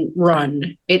been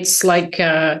run. It's like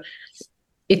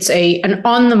it's an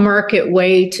on-the-market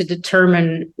way to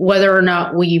determine whether or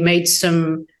not we made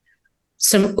some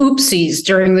oopsies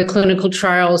during the clinical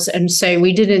trials and say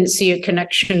we didn't see a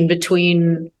connection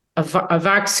between a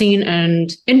vaccine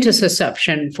and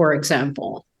intussusception, for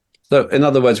example. So, in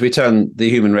other words, we turn the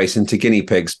human race into guinea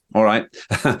pigs. All right.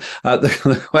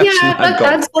 The question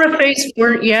that's what a face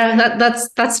for. Yeah,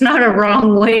 that's not a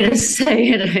wrong way to say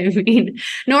it. I mean,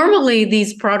 normally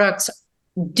these products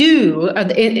do,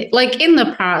 like in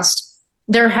the past,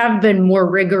 there have been more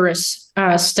rigorous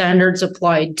standards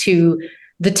applied to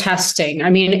the testing. I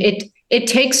mean, it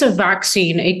takes a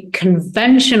vaccine, a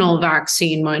conventional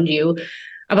vaccine, mind you,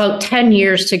 about 10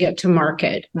 years to get to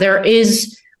market. There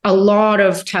is a lot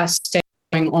of testing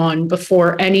going on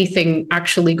before anything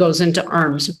actually goes into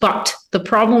arms. But the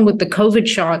problem with the COVID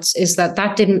shots is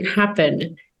that didn't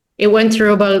happen. It went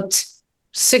through about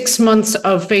 6 months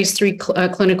of phase 3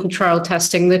 clinical trial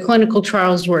testing. The clinical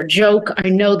trials were a joke. I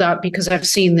know that because I've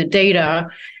seen the data.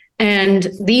 And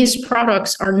these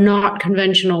products are not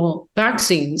conventional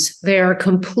vaccines. They are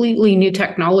completely new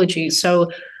technology.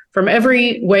 So from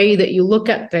every way that you look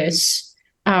at this,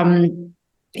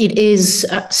 it is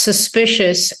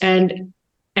suspicious, and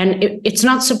it's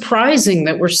not surprising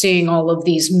that we're seeing all of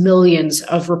these millions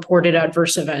of reported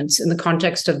adverse events in the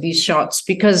context of these shots,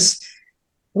 because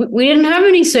we didn't have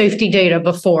any safety data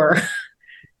before.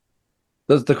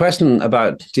 The question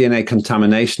about DNA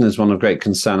contamination is one of great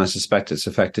concern. I suspect it's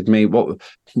affected me. What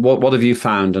have you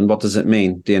found, and what does it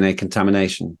mean, DNA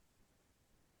contamination?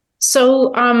 So,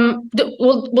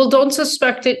 well, don't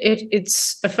suspect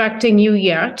it's affecting you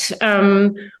yet.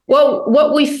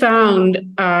 What we found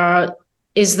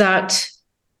is that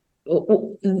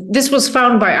this was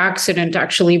found by accident,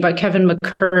 actually, by Kevin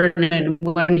McKernan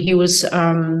when he was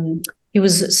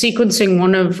sequencing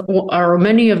one of or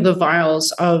many of the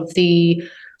vials of the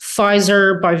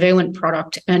Pfizer bivalent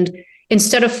product, and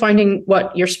instead of finding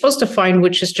what you're supposed to find,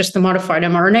 which is just the modified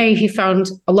mRNA, he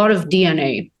found a lot of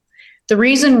DNA. The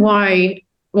reason why,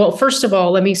 well, first of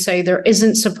all, let me say there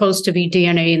isn't supposed to be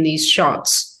DNA in these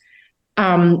shots.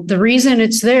 The reason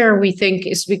it's there, we think,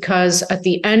 is because at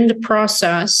the end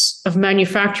process of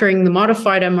manufacturing the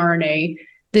modified mRNA,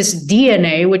 this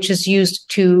DNA, which is used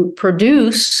to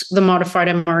produce the modified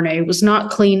mRNA, was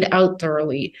not cleaned out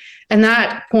thoroughly. And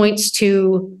that points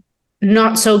to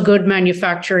not so good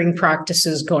manufacturing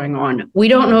practices going on. We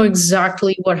don't know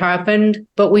exactly what happened,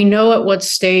 but we know at what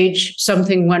stage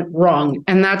something went wrong.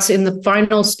 And that's in the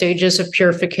final stages of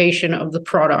purification of the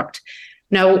product.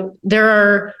 Now, there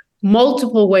are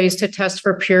multiple ways to test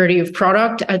for purity of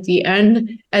product at the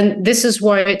end. And this is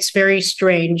why it's very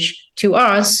strange to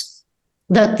us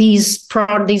that these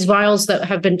vials that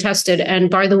have been tested,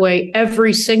 and by the way,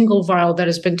 every single vial that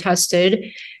has been tested,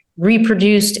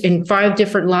 reproduced in 5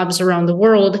 different labs around the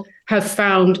world, have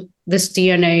found this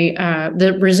DNA,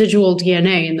 the residual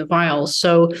DNA in the vials.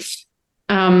 So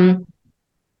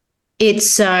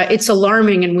it's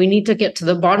alarming, and we need to get to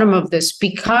the bottom of this,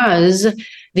 because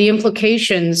the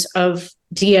implications of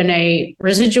DNA,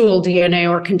 residual DNA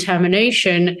or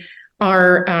contamination,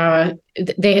 are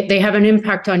they have an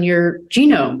impact on your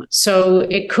genome. So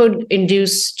it could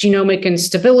induce genomic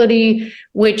instability,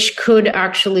 which could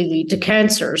actually lead to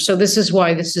cancer. So this is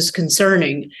why this is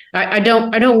concerning. I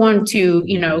don't want to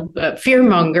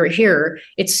fearmonger here.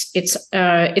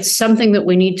 It's something that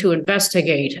we need to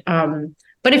investigate.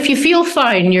 But if you feel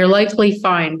fine, you're likely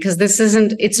fine, because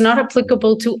it's not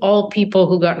applicable to all people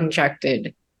who got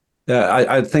injected. Yeah,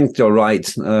 I think you're right.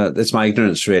 It's my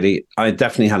ignorance, really. I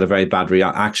definitely had a very bad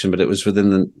reaction, but it was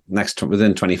within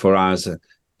 24 hours,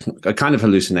 a kind of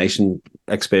hallucination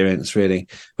experience, really.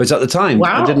 But at the time,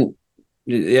 wow. I didn't.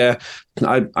 Yeah,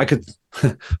 I could.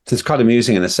 It's quite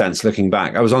amusing in a sense, looking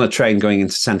back. I was on a train going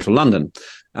into central London,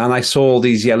 and I saw all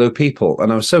these yellow people,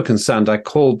 and I was so concerned. I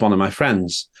called one of my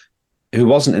friends, who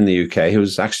wasn't in the UK, who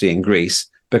was actually in Greece,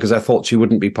 because I thought she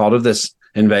wouldn't be part of this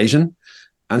invasion.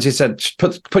 And she said,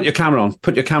 put your camera on,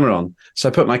 put your camera on. So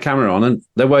I put my camera on, and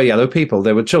there were yellow people.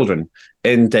 There were children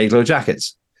in day-glow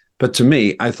jackets. But to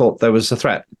me, I thought there was a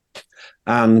threat.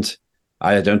 And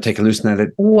I don't take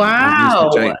hallucinated. Wow.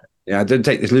 Yeah, I didn't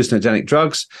take these hallucinogenic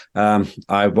drugs.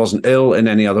 I wasn't ill in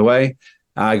any other way.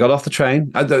 I got off the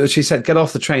train. She said, get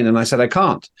off the train. And I said, I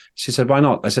can't. She said, why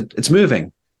not? I said, it's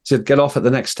moving. She said, get off at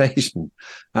the next station.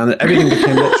 And everything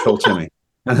became literal to me.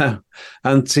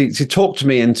 And she talked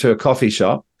me into a coffee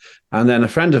shop. And then a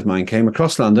friend of mine came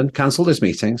across London, cancelled his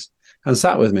meetings, and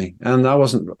sat with me. And I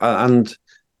wasn't, and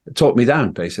talked me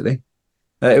down, basically.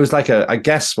 It was like I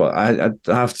guess what I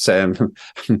have to say, I'm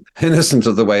innocent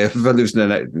of the way of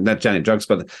hallucinogenic drugs,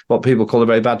 but what people call a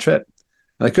very bad trip.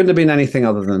 And it couldn't have been anything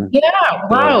other than. Yeah,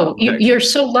 wow. You're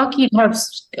so lucky to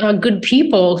have good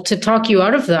people to talk you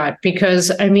out of that,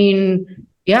 because, I mean,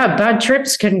 yeah, bad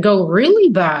trips can go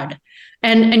really bad.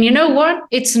 And you know what?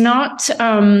 It's not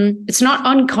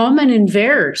uncommon in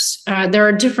VAERS. There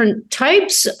are different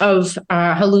types of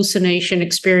hallucination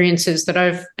experiences that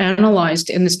I've analyzed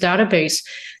in this database.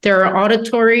 There are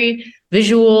auditory,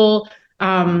 visual,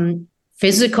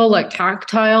 physical, like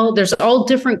tactile. There's all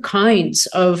different kinds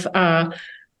of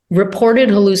reported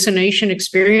hallucination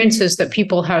experiences that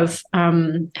people have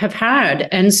had,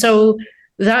 and so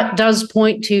that does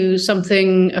point to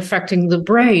something affecting the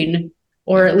brain,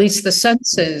 or at least the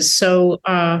senses. So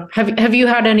have you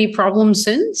had any problems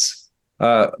since?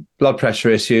 Blood pressure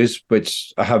issues,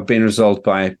 which have been resolved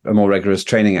by a more rigorous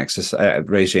training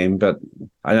regime, but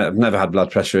I've never had blood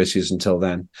pressure issues until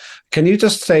then. Can you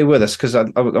just stay with us? Because I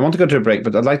want to go to a break,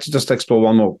 but I'd like to just explore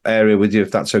one more area with you,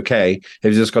 if that's okay.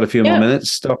 Have you just got a few more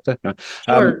minutes, Doctor?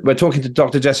 Sure. We're talking to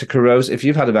Dr. Jessica Rose. If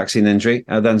you've had a vaccine injury,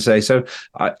 then say so.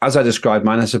 As I described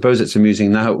mine, I suppose it's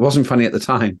amusing now. It wasn't funny at the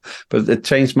time, but it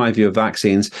changed my view of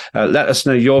vaccines. Let us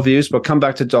know your views. We'll come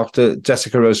back to Dr.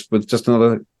 Jessica Rose with just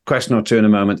another question or two in a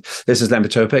moment. This is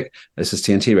Lembit Öpik. This is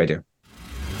TNT Radio.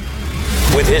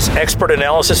 With his expert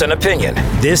analysis and opinion,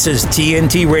 this is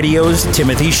TNT Radio's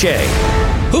Timothy Shea.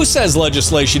 Who says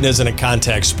legislation isn't a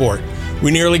contact sport?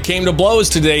 We nearly came to blows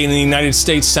today in the United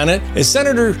States Senate as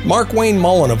Senator Mark Wayne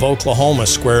Mullen of Oklahoma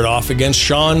squared off against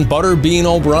Sean Butterbean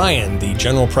O'Brien, the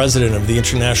general president of the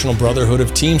International Brotherhood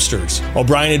of Teamsters.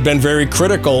 O'Brien had been very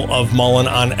critical of Mullen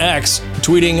on X,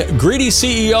 tweeting, "Greedy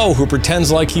CEO who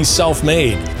pretends like he's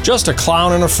self-made. Just a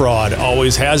clown and a fraud.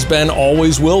 Always has been,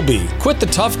 always will be. Quit the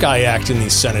tough guy act in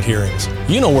these Senate hearings.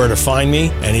 You know where to find me.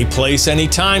 Any place, any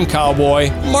time, cowboy."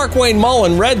 Mark Wayne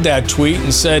Mullen read that tweet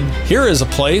and said, "Here is a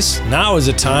place. Now is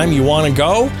a time. You want to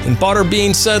go?" And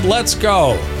Butterbean said, "Let's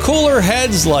go." Cooler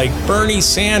heads like Bernie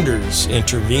Sanders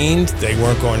intervened. They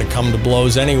weren't going to come to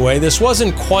blows anyway. This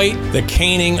wasn't quite the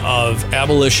caning of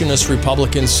abolitionist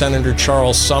Republican Senator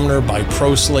Charles Sumner by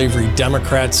pro-slavery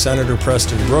Democrat Senator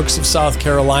Preston Brooks of South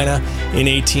Carolina in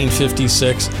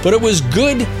 1856, but it was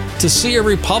good to see a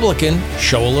Republican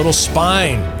show a little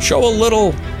spine, show a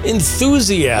little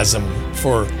enthusiasm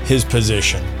for his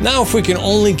position. Now, if we can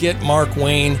only get Mark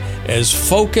Wayne as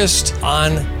focused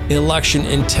on election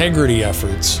integrity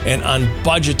efforts and on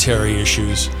budgetary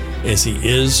issues as he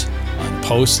is on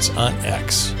posts on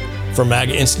X. From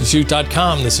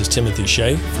MAGAInstitute.com, this is Timothy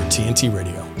Shea for TNT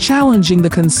Radio. Challenging the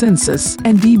consensus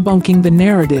and debunking the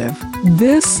narrative.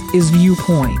 This is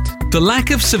Viewpoint. The lack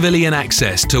of civilian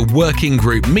access to working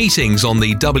group meetings on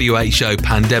the WHO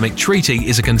pandemic treaty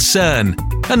is a concern.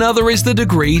 Another is the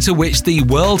degree to which the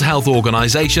World Health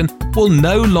Organization will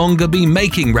no longer be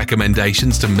making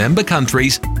recommendations to member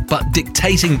countries, but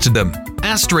dictating to them.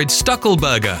 Astrid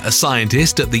Stuckelberger, a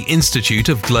scientist at the Institute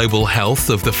of Global Health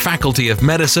of the Faculty of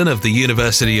Medicine of the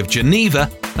University of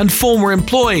Geneva and former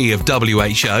employee of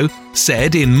WHO,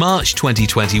 said in March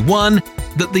 2021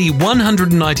 that the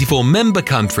 194 member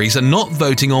countries are not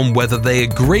voting on whether they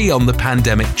agree on the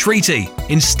pandemic treaty.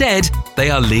 Instead, they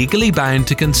are legally bound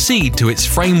to concede to its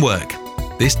framework.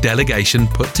 This delegation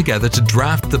put together to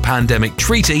draft the pandemic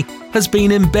treaty has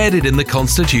been embedded in the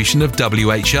constitution of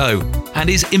WHO and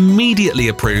is immediately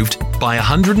approved by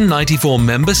 194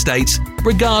 member states,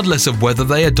 regardless of whether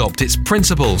they adopt its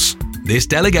principles. This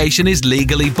delegation is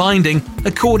legally binding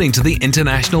according to the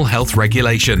international health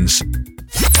regulations.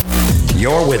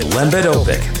 You're with Lembit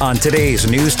Öpik on today's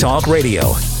News Talk Radio,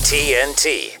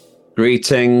 TNT.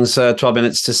 Greetings, 12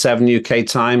 minutes to 7 UK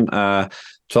time.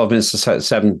 12 minutes to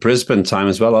 7 Brisbane time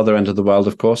as well, other end of the world,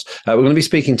 of course. We're going to be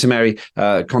speaking to Mary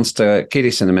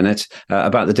Kostakidis in a minute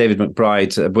about the David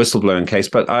McBride whistleblowing case,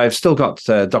 but I've still got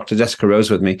Dr. Jessica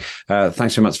Rose with me.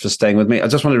 Thanks so much for staying with me. I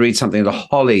just want to read something that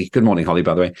Holly, good morning, Holly,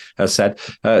 by the way, has said.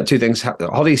 Two things.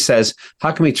 Holly says,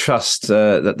 how can we trust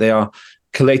that they are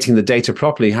collating the data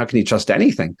properly? How can you trust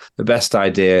anything? The best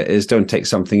idea is don't take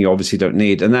something you obviously don't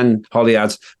need. And then Holly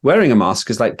adds, wearing a mask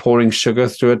is like pouring sugar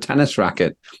through a tennis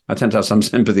racket. I tend to have some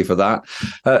sympathy for that.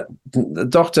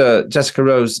 Dr. Jessica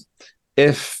Rose,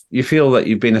 if you feel that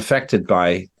you've been affected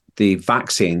by the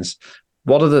vaccines.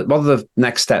 What are the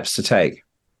next steps to take?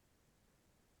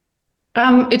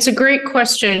 It's a great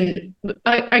question.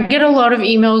 I get a lot of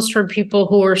emails from people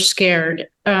who are scared.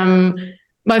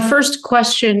 My first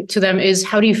question to them is,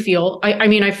 how do you feel? I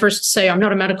mean, I first say I'm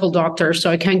not a medical doctor, so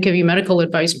I can't give you medical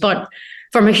advice. But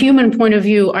from a human point of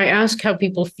view, I ask how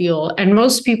people feel. And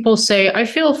most people say, I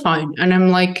feel fine. And I'm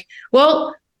like,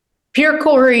 well, Pierre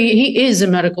Corey, he is a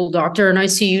medical doctor, an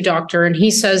ICU doctor, and he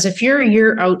says, if you're a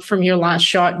year out from your last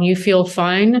shot and you feel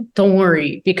fine, don't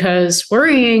worry, because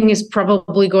worrying is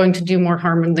probably going to do more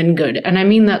harm than good. And I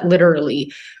mean that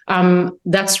literally.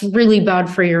 That's really bad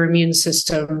for your immune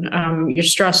system, your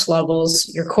stress levels,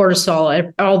 your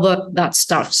cortisol, all that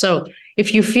stuff. So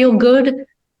if you feel good,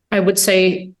 I would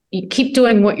say keep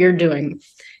doing what you're doing.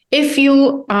 If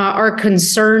you are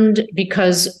concerned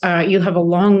because you have a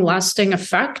long-lasting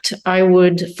effect, I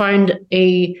would find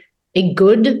a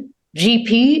good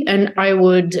GP, and I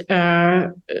would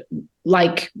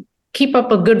keep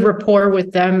up a good rapport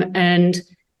with them and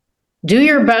do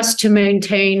your best to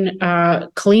maintain a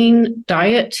clean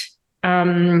diet,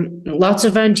 lots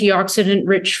of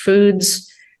antioxidant-rich foods,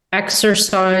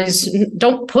 exercise.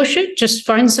 Don't push it. Just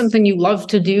find something you love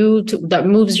to do that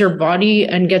moves your body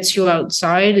and gets you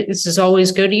outside. This is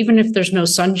always good. Even if there's no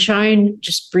sunshine,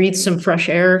 just breathe some fresh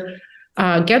air.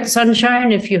 Get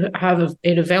sunshine if you have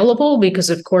it available, because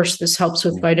of course this helps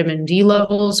with vitamin D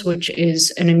levels, which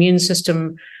is an immune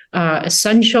system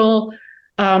essential.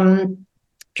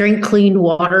 Drink clean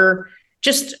water.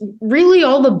 Just really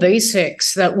all the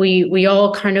basics that we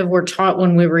all kind of were taught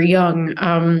when we were young.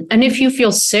 And if you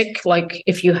feel sick, like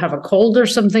if you have a cold or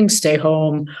something, stay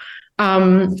home.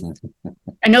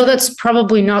 I know that's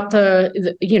probably not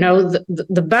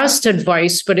the best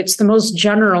advice, but it's the most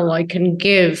general I can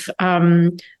give.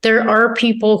 There are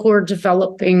people who are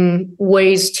developing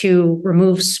ways to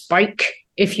remove spike.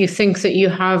 If you think that you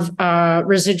have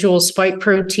residual spike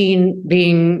protein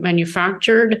being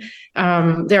manufactured,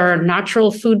 there are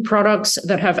natural food products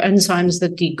that have enzymes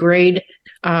that degrade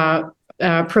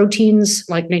proteins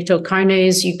like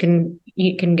nattokinase.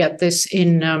 You can get this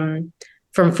in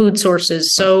from food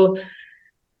sources. So,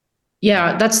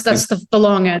 yeah, that's the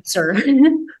long answer.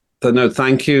 No,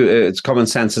 thank you. It's common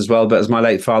sense as well. But as my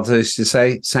late father used to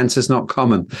say, sense is not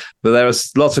common. But there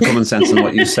is lots of common sense in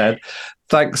what you said.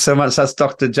 Thanks so much. That's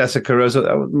Dr. Jessica Rosa.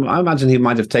 I imagine he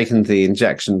might have taken the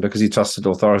injection because he trusted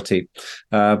authority,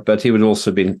 but he would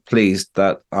also have been pleased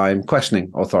that I'm questioning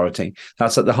authority.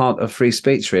 That's at the heart of free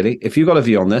speech, really. If you've got a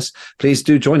view on this, please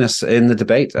do join us in the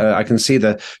debate. I can see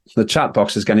the chat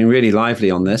box is getting really lively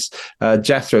on this.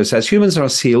 Jethro says, humans are a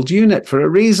sealed unit for a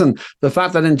reason. The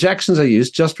fact that injections are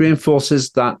used just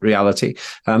reinforces that reality.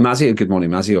 Mazzy, good morning,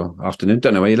 Mazzy, or afternoon.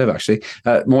 Don't know where you live, actually.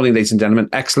 Morning, ladies and gentlemen.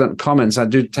 Excellent comments. I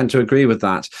do tend to agree with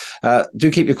that.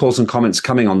 Do keep your calls and comments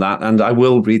coming on that, and I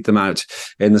will read them out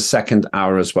in the second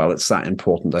hour as well. It's that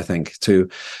important, I think, to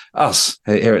us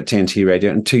here at TNT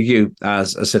Radio and to you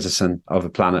as a citizen of a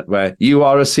planet where you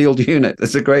are a sealed unit.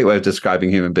 It's a great way of describing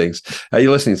human beings.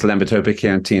 You're listening to Lembit Öpik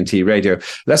here on TNT Radio.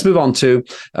 Let's move on to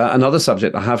another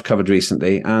subject I have covered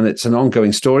recently, and it's an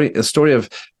ongoing story, a story of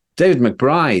David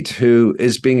McBride, who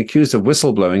is being accused of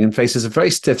whistleblowing and faces a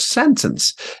very stiff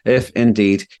sentence if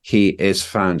indeed he is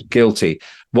found guilty.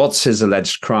 What's his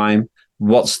alleged crime?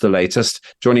 What's the latest?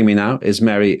 Joining me now is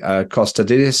Mary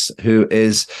Kostakidis, who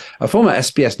is a former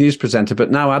SBS news presenter,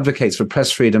 but now advocates for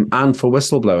press freedom and for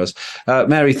whistleblowers.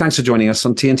 Mary, thanks for joining us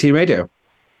on TNT Radio.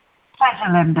 Thanks,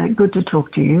 Lembit. Good to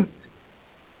talk to you.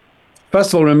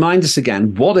 First of all, remind us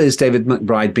again, what is David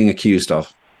McBride being accused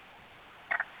of?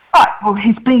 Right, well,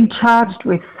 he's being charged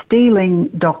with stealing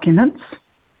documents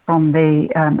from the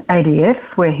ADF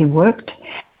where he worked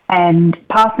and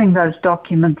passing those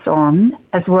documents on,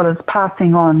 as well as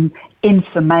passing on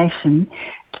information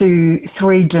to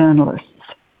 3 journalists.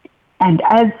 And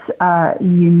as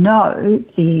you know,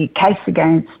 the case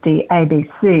against the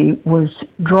ABC was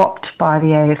dropped by the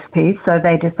AFP, so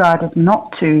they decided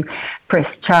not to press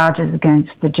charges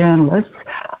against the journalists,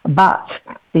 but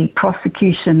the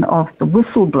prosecution of the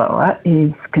whistleblower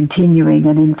is continuing,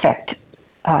 and in fact,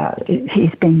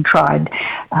 he's being tried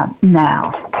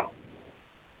now.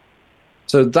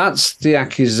 So that's the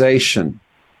accusation.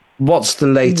 What's the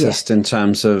latest in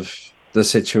terms of the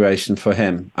situation for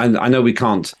him? And I know we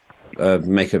can't it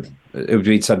would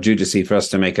be sub judice for us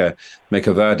to make a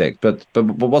verdict, but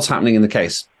what's happening in the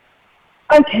case?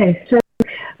 Okay, so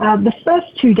the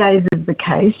first 2 days of the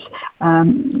case,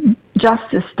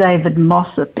 Justice David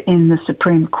Mossop in the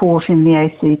Supreme Court in the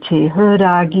ACT heard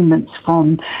arguments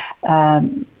from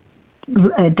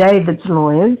David's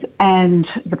lawyers and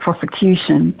the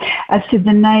prosecution as to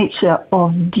the nature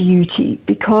of duty,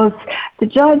 because the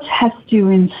judge has to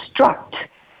instruct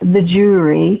the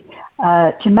jury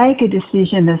to make a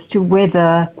decision as to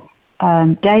whether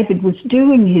David was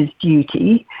doing his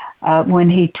duty when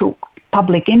he took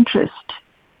public interest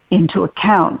into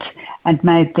account and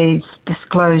made these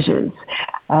disclosures.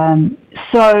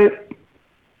 So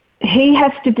he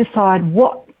has to decide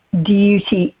what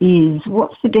duty is,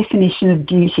 what's the definition of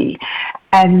duty,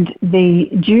 and the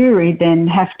jury then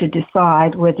have to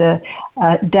decide whether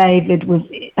David was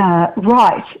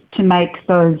right to make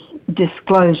those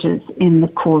disclosures in the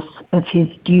course of his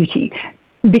duty,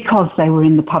 because they were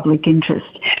in the public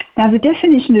interest. Now, the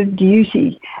definition of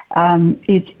duty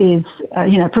is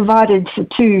provided for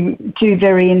two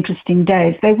very interesting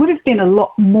days. They would have been a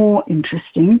lot more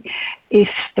interesting if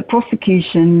the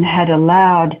prosecution had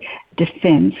allowed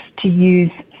defence to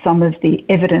use some of the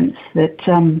evidence that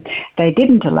they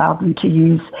didn't allow them to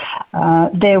use.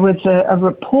 There was a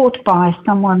report by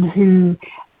someone who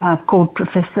called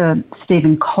Professor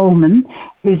Stephen Coleman,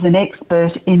 who's an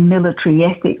expert in military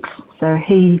ethics. So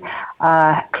he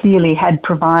clearly had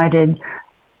provided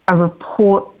a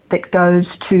report that goes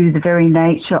to the very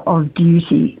nature of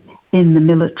duty in the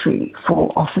military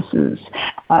for officers.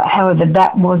 However,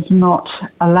 that was not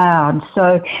allowed.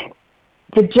 So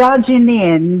the judge in the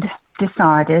end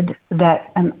decided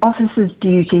that an officer's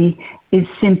duty is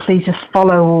simply to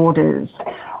follow orders,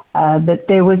 that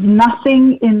there was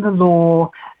nothing in the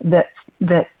law that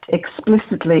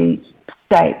explicitly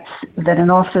states that an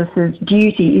officer's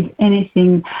duty is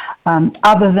anything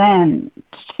other than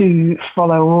to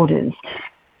follow orders.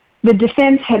 The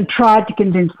defence had tried to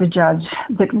convince the judge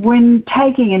that when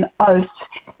taking an oath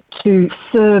to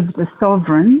serve the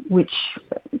sovereign, which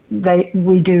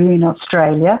we do in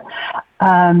Australia,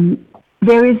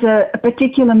 there is a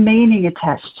particular meaning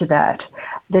attached to that,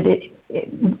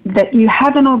 that you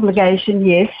have an obligation,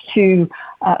 yes, to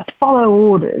follow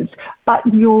orders, but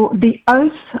the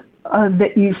oath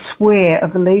that you swear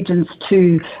of allegiance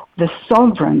to the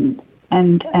sovereign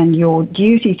and your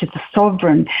duty to the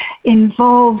sovereign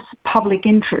involves public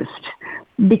interest,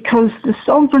 because the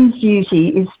sovereign's duty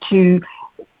is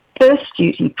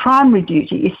primary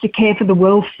duty is to care for the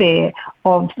welfare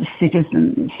of the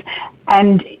citizens.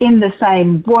 And in the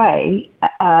same way,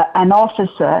 an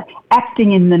officer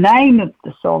acting in the name of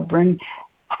the sovereign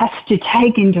has to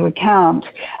take into account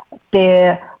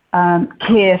their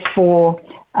care for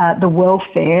the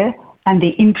welfare and the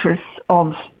interests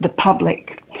of the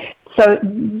public. So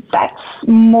that's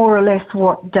more or less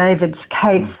what David's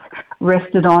case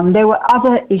rested on. There were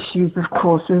other issues, of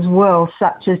course, as well,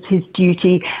 such as his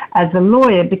duty as a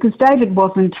lawyer, because David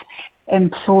wasn't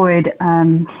employed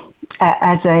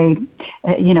as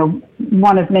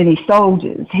one of many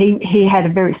soldiers. He had a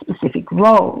very specific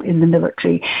role in the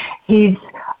military. His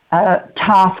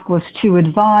task was to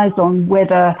advise on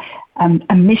whether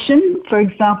a mission, for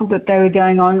example, that they were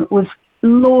going on was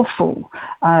lawful,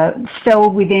 fell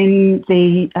within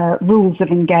the rules of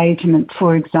engagement,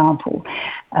 for example.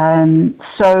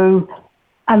 So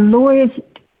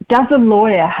does a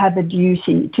lawyer have a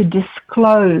duty to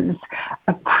disclose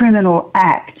a criminal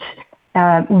act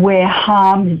where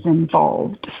harm is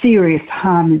involved, serious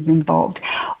harm is involved?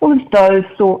 All of those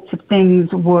sorts of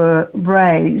things were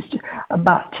raised,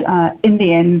 but in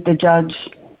the end the judge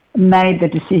made the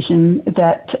decision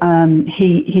that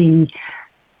he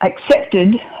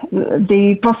accepted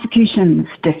the prosecution's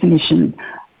definition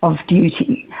of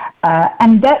duty,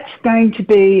 and that's going to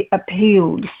be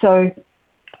appealed. So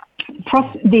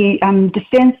the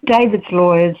defence, David's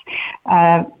lawyers,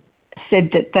 said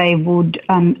that they would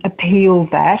appeal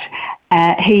that.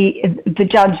 The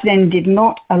judge then did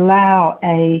not allow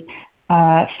a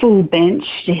full bench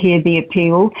to hear the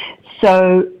appeal,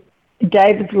 so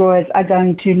David's lawyers are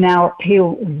going to now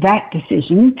appeal that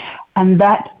decision, and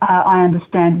that, I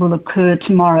understand, will occur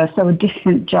tomorrow. So a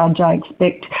different judge, I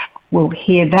expect, will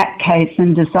hear that case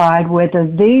and decide whether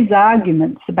these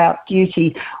arguments about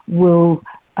duty will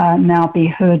now be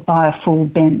heard by a full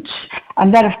bench.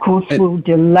 And that, of course, will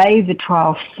delay the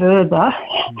trial further.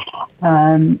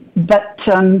 But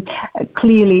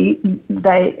clearly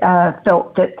they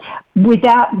felt that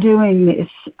without doing this,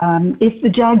 if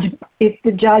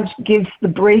the judge gives the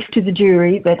brief to the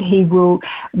jury that he will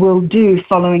do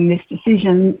following this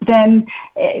decision, then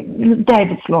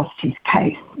David's lost his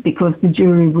case, because the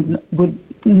jury would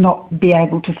not be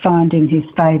able to find in his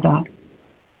favour.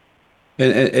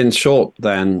 In short,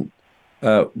 then,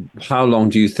 how long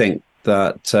do you think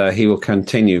that he will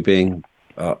continue being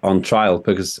on trial?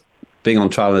 Because being on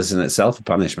trial is in itself a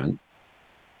punishment.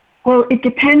 Well, it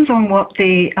depends on what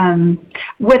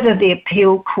whether the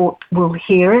appeal court will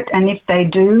hear it, and if they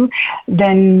do,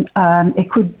 then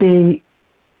it could be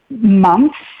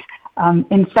months.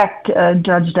 In fact,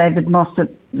 Judge David Mossop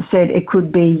said it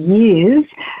could be years,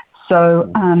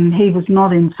 so he was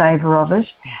not in favour of it.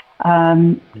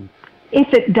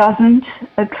 If it doesn't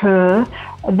occur,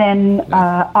 then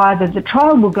either the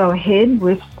trial will go ahead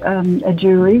with a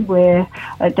jury where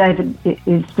David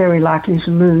is very likely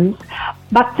to lose,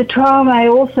 but the trial may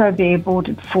also be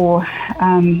aborted for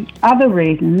other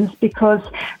reasons because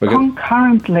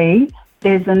concurrently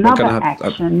there's another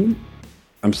action.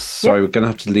 I'm sorry, We're going to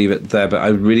have to leave it there, but I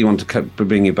really want to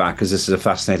bring you back because this is a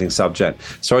fascinating subject.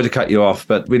 Sorry to cut you off,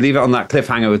 but we leave it on that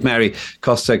cliffhanger with Mary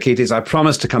Kostakidis. I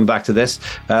promise to come back to this.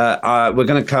 We're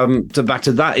going to come back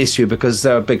to that issue because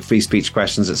there are big free speech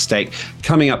questions at stake.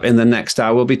 Coming up in the next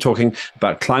hour, we'll be talking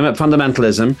about climate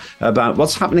fundamentalism, about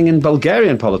what's happening in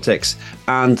Bulgarian politics,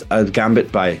 and a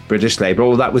gambit by British Labour.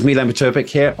 All that with me, Lembit,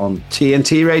 here on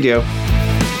TNT Radio.